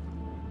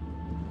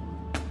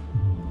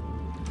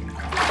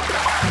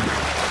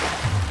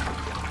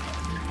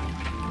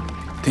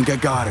 Think I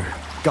got her.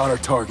 Got our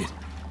target.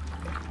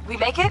 We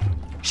make it?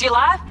 She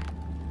alive?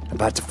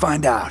 About to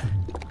find out.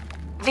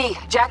 V,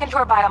 jack into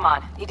her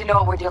biomon. Need to know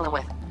what we're dealing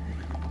with.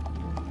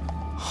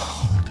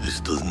 This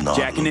does not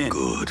Jacking look in.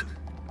 good.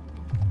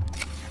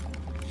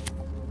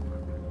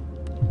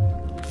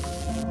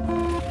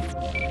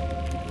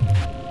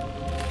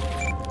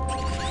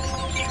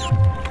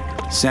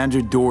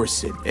 Sandra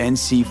Dorset,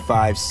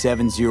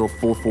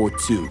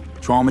 NC570442.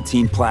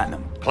 Traumatine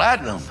Platinum.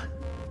 Platinum?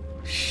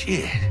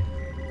 Shit.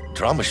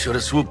 Trauma should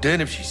have swooped in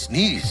if she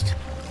sneezed.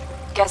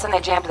 Guessing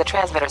they jammed the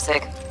transmitter,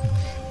 Sig.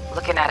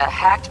 Looking at a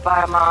hacked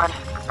biomon,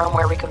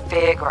 firmware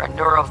reconfig, or a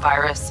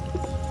neurovirus.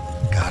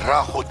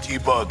 Carajo,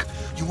 T-Bug.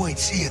 You ain't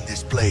seeing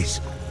this place.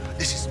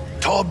 This is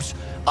tubs,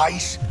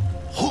 ice,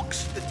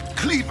 hooks,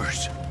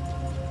 cleavers.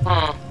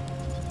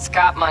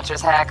 Scott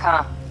Muncher's hack,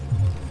 huh?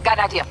 Got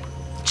an idea.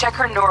 Check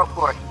her neural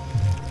port.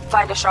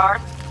 Find a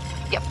shard?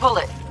 Yeah, pull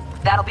it.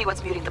 That'll be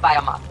what's muting the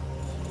biomon.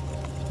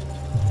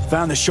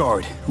 Found the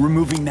shard.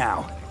 Removing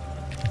now.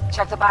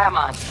 Check the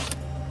biomon.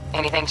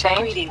 Anything change?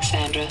 Greetings,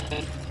 Sandra.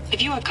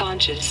 If you are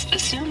conscious,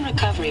 assume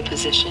recovery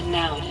position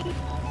now.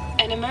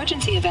 An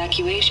emergency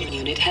evacuation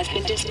unit has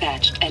been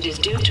dispatched and is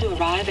due to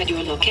arrive at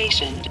your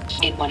location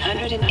in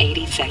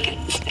 180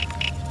 seconds.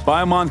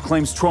 Biomon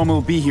claims trauma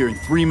will be here in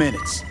 3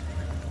 minutes.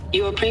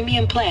 Your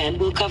premium plan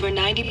will cover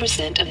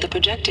 90% of the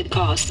projected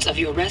costs of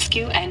your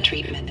rescue and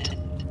treatment.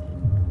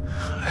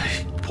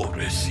 Ay,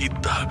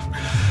 pobrecita.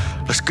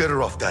 Let's get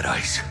her off that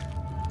ice.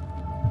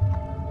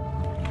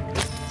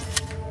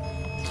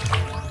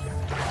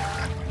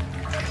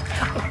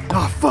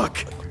 Oh, fuck!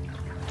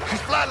 She's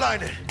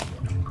flatlining!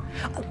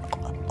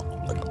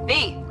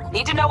 V,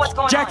 need to know what's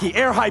going on. Jackie,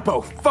 air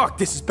hypo! Fuck,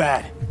 this is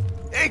bad.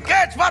 Hey,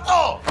 catch,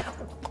 vato!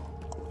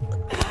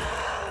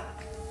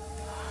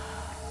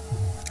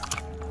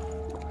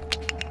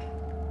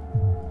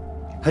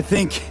 I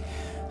think...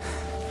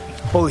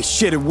 Holy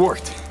shit, it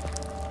worked.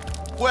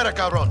 Fuera,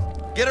 cabrón.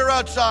 Get her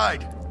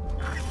outside.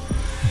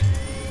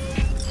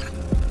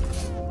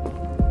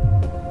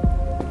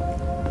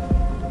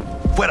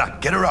 Fuera,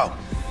 get her out.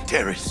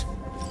 Terrace.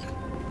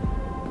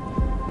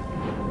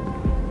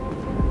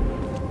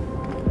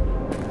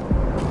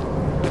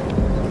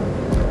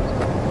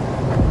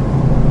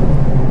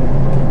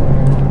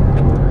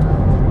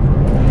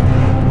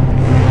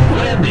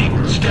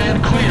 Landing.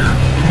 Stand clear.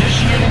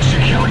 Initiating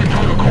security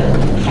protocol.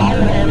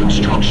 Follow all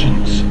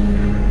instructions.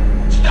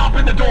 Stop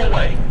in the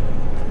doorway.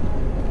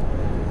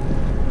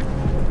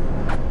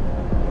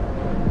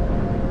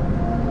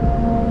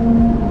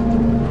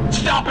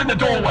 Stop in the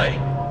doorway.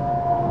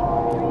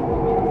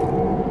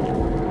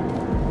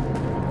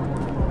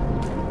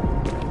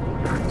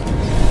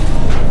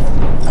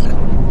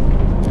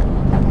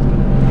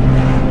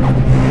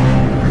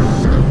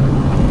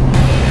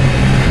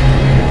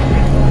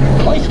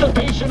 Place the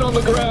patient on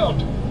the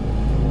ground.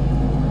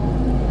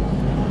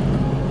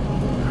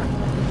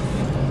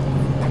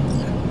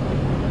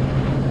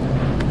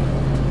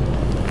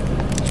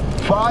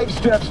 Five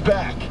steps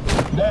back.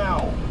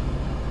 Now.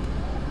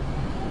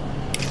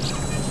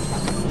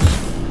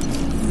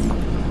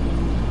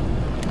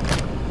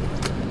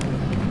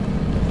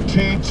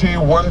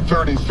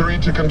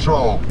 TT-133 to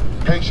control.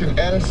 Patient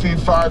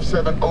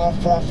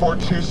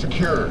NC570442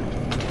 secured.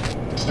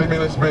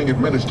 Stimulants being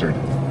administered.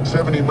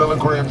 70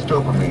 milligrams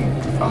dopamine,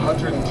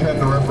 110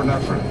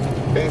 norepinephrine,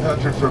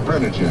 800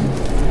 fibrinogen.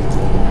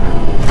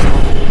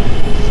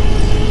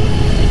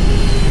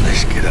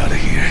 Let's get out of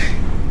here.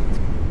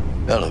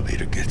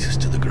 Elevator gets us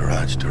to the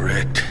garage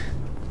direct.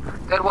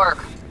 Good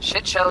work.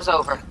 Shit show's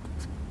over.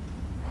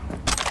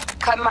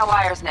 Cutting my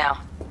wires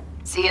now.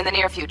 See you in the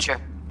near future.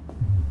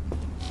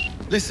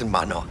 Listen,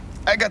 mano.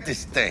 I got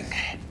this thing.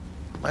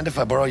 Mind if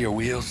I borrow your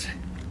wheels?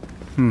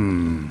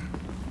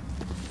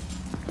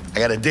 I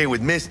got a date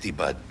with Misty,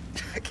 but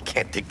I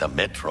can't take the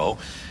metro.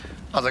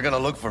 How's it gonna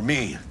look for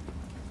me?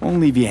 Won't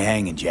leave you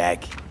hanging,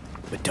 Jack.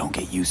 But don't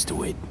get used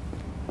to it.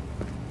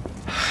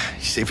 You're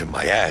saving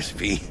my ass,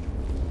 V.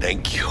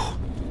 Thank you.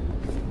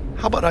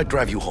 How about I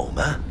drive you home,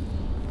 huh?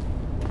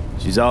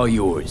 She's all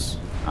yours.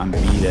 I'm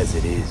beat as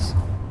it is.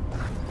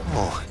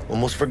 Oh,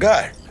 almost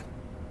forgot.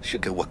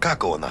 Should get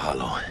Wakako on the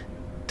holo.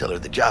 Tell her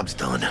the job's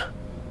done.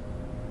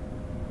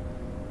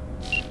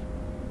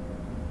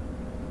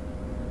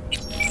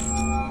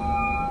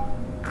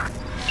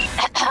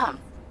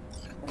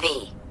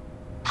 V,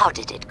 how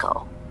did it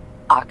go?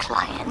 Our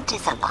client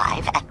is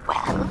alive and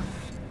well?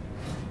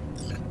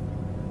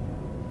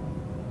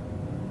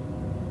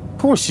 Of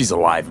course she's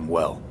alive and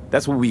well.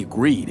 That's what we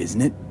agreed,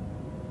 isn't it?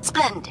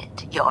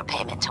 Splendid. Your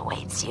payment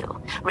awaits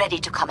you. Ready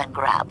to come and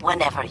grab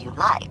whenever you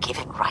like,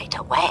 even right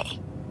away.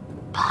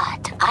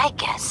 But I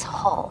guess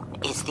home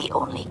is the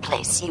only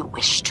place you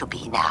wish to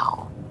be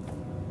now.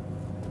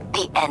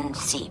 The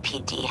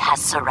NCPD has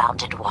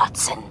surrounded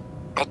Watson.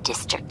 The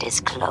district is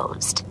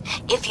closed.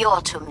 If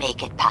you're to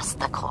make it past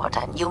the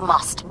cordon, you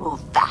must move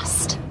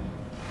fast.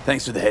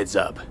 Thanks for the heads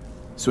up.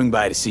 Swing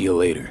by to see you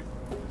later.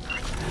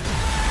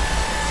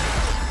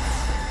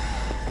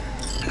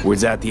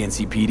 Word's out the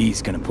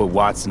NCPD's gonna put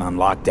Watson on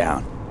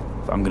lockdown.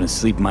 If I'm gonna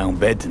sleep in my own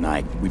bed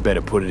tonight, we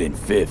better put it in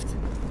 5th.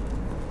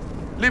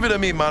 Leave it to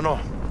me, mano.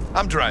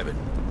 I'm driving.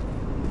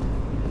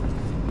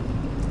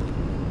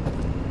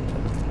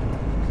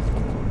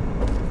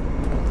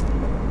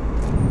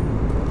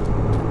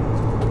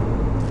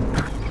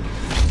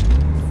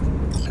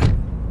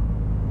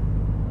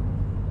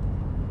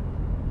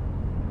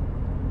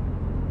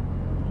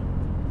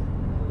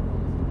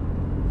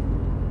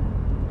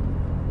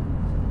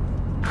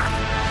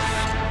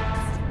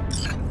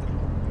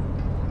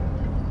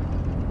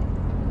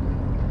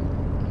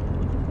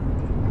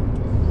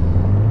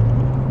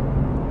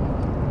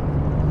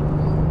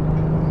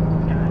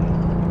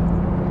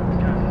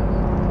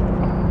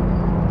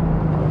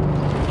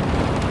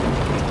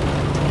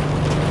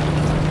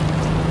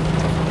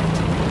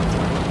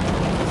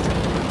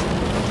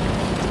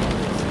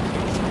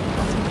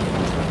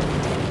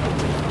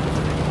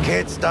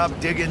 Can't stop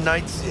digging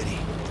Night City.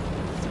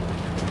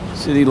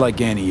 City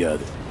like any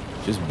other,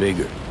 just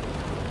bigger.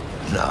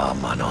 Nah,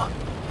 mano.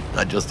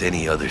 Not just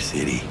any other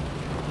city.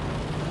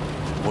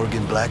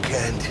 Morgan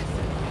Blackhand,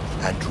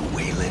 Andrew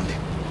Wayland,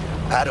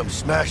 Adam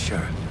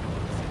Smasher.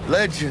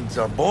 Legends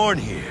are born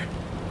here.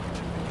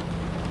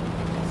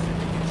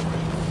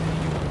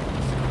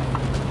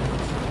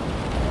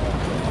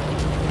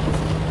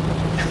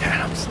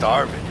 I'm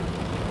starving.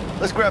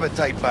 Let's grab a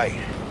tight bite.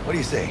 What do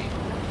you say?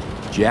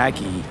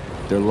 Jackie,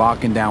 they're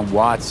locking down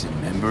Watson,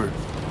 remember?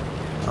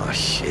 Oh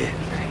shit,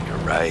 you're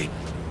right.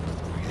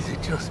 Is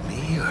it just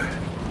me or...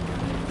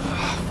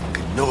 Oh,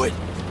 fucking knew it.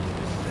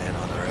 Man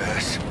on their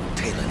ass,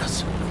 tailing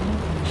us.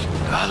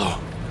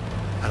 Chingado.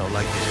 I don't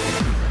like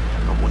this.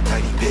 Not one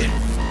tiny bit.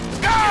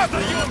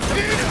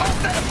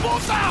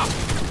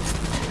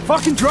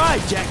 Fucking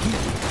drive, Jackie!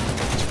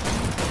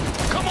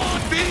 Come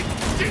on, B!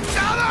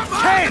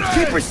 Hey,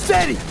 keep her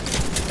steady!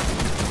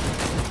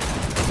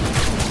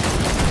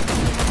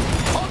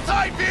 Hold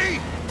tight, B!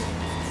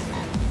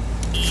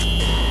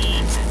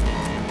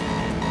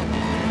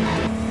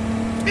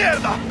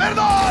 Mierda!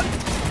 Perdón!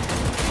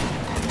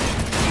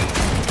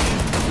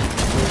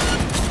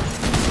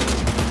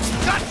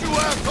 Got you,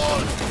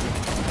 asshole!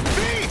 B!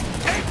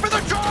 Aim for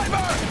the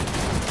driver!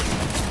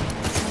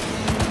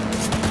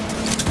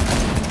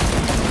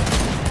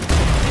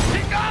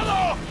 Chingado!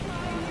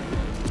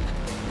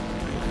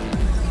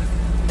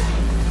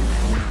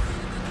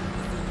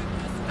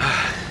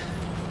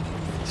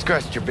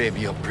 Scratched your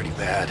baby up pretty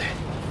bad.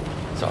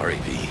 Sorry,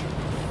 V.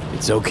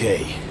 It's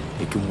okay.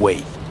 It can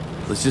wait.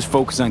 Let's just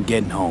focus on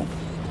getting home.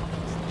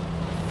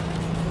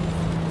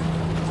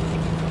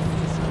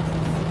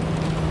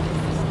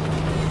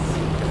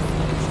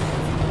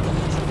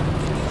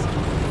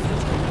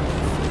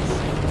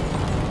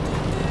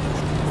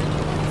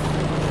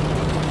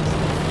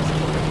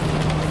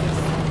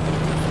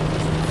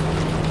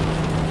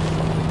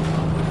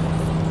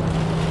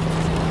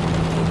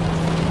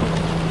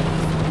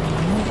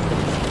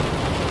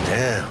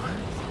 Damn.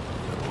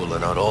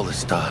 Pulling out all the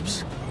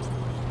stops.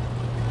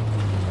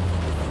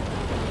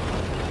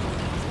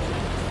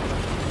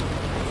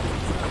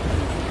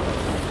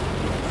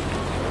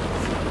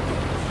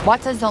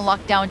 Watson's on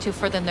lockdown to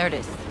further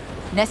notice.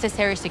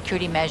 Necessary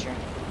security measure.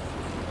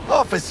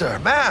 Officer,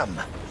 ma'am!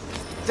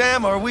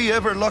 Damn, are we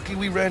ever lucky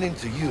we ran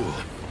into you.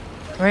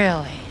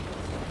 Really?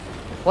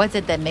 What's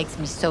it that makes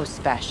me so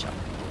special?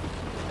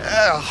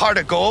 A heart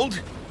of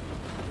gold?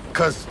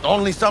 'Cause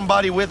only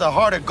somebody with a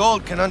heart of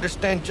gold can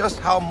understand just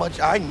how much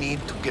I need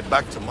to get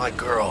back to my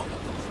girl.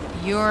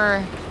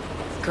 Your...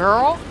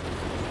 girl?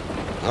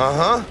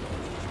 Uh-huh.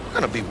 I'm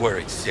gonna be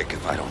worried sick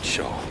if I don't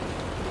show.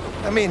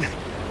 I mean,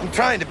 I'm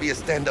trying to be a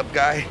stand-up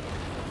guy.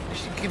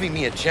 She's giving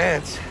me a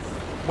chance.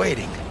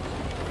 Waiting.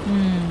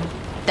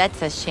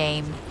 That's a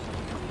shame.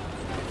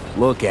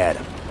 Look at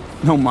him.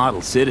 No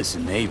model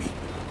citizen, maybe,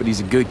 but he's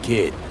a good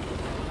kid.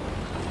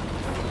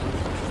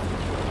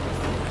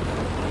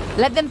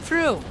 Let them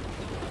through.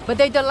 But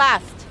they're the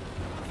last.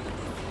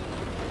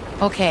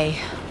 Okay,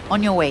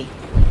 on your way.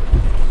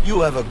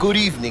 You have a good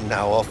evening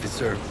now,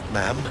 officer,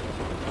 ma'am.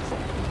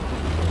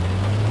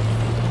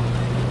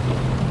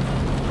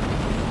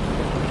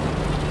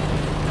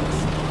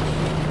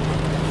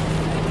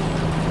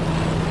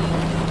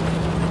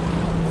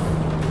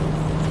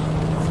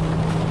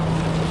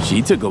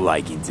 She took a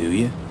liking to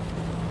you.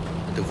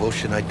 The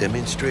devotion I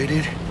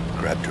demonstrated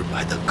grabbed her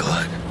by the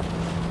gut.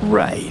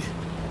 Right.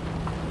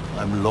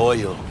 I'm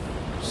loyal,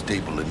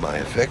 stable in my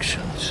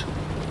affections.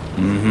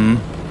 Mm-hmm.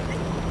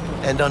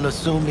 And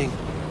unassuming.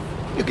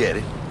 You get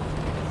it.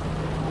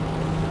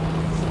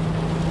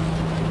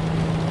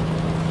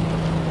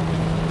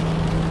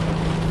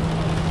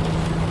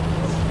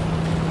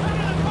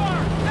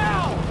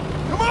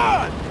 Come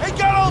on! Ain't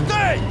got all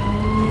day!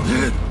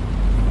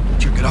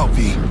 Check it out,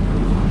 V.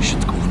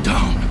 Shit's going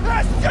down.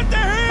 Get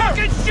there here!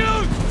 Fucking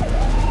shoot!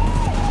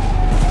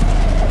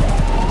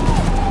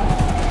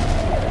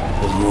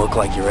 Doesn't look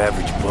like your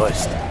average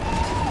bust.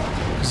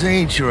 They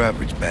ain't your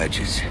average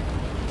badges.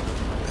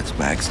 That's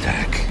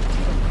MaxTac.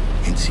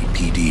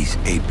 NCPD's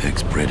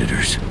apex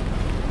predators.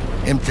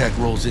 MTAC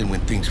rolls in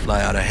when things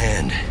fly out of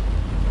hand.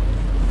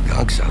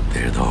 Gonks out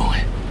there, though.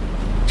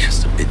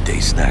 Just a midday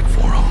snack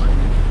for them.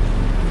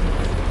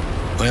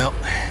 Well,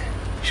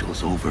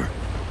 show's over.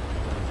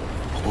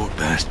 Poor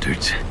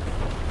bastards.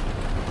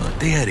 But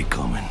they had it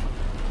coming.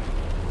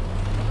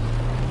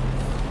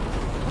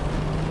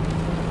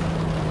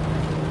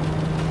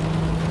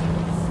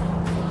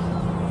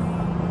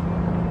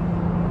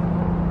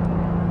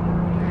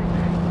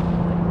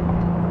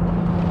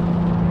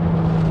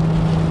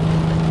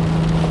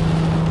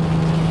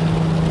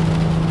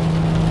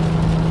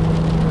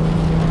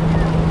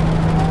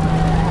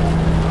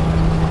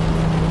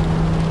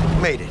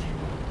 Made it.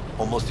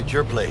 Almost at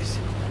your place.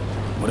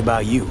 What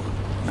about you?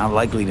 Not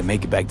likely to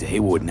make it back to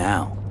Haywood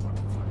now.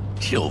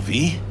 Chill,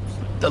 V.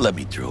 They'll let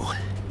me through.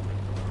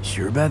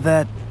 Sure about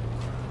that?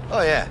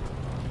 Oh, yeah.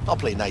 I'll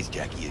play nice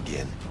Jackie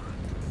again.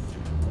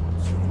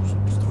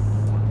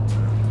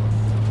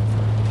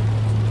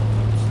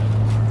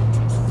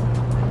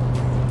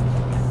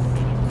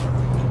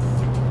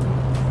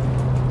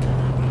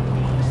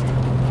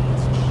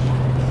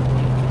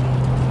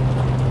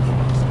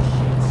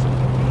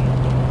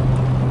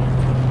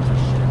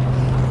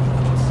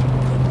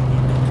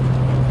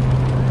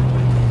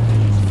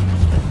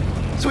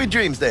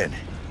 dreams then.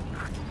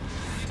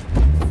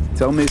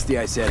 Tell Misty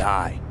I said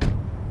hi.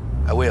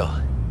 I will.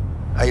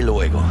 Ahí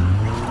luego.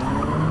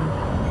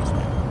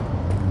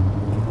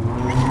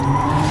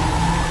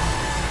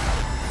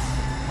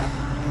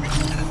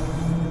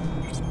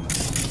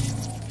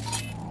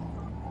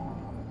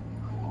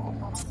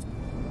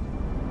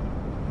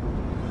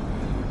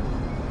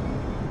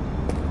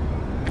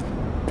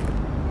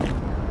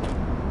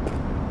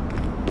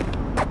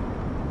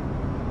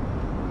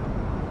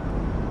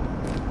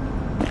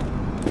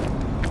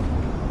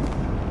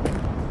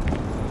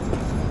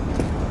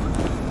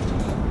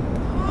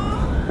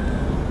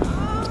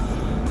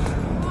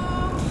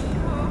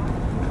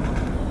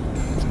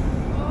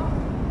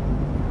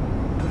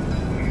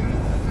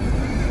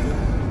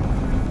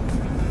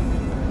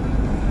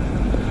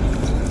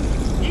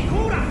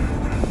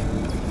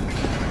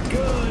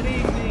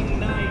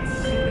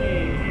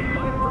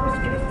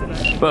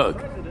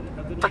 Bug.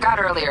 Forgot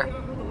earlier.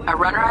 A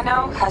runner I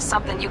know has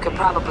something you could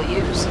probably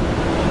use.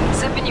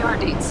 Sipping your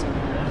deeds.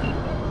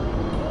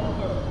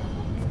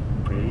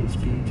 Praise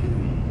be to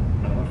thee,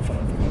 our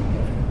Father in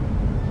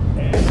heaven.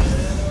 And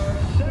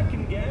our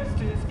second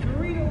guest is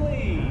Karina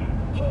Lee,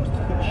 host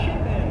of the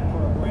Chip-In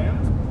program,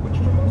 which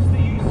promotes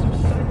the use of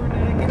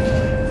cybernetic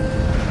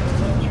implants.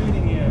 Love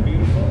treating you,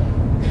 beautiful.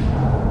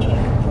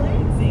 Can't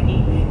complain, Ziggy.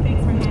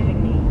 Thanks for having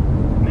me.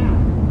 Now,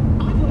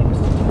 I'd like us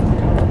to talk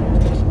about the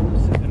most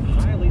exclusive and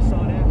highly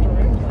sought-after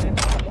implant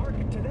on the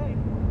market today.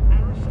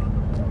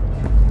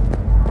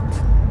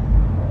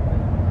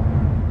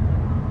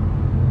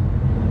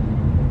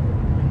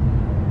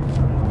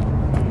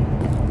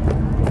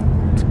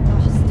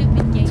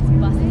 Stupid gate's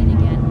busted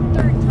again.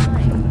 Third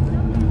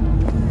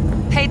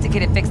time. Paid to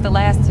get it fixed the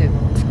last two.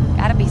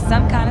 Gotta be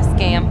some kind of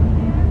scam.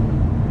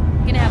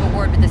 Gonna have a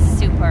word with the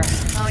super.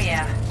 Oh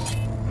yeah,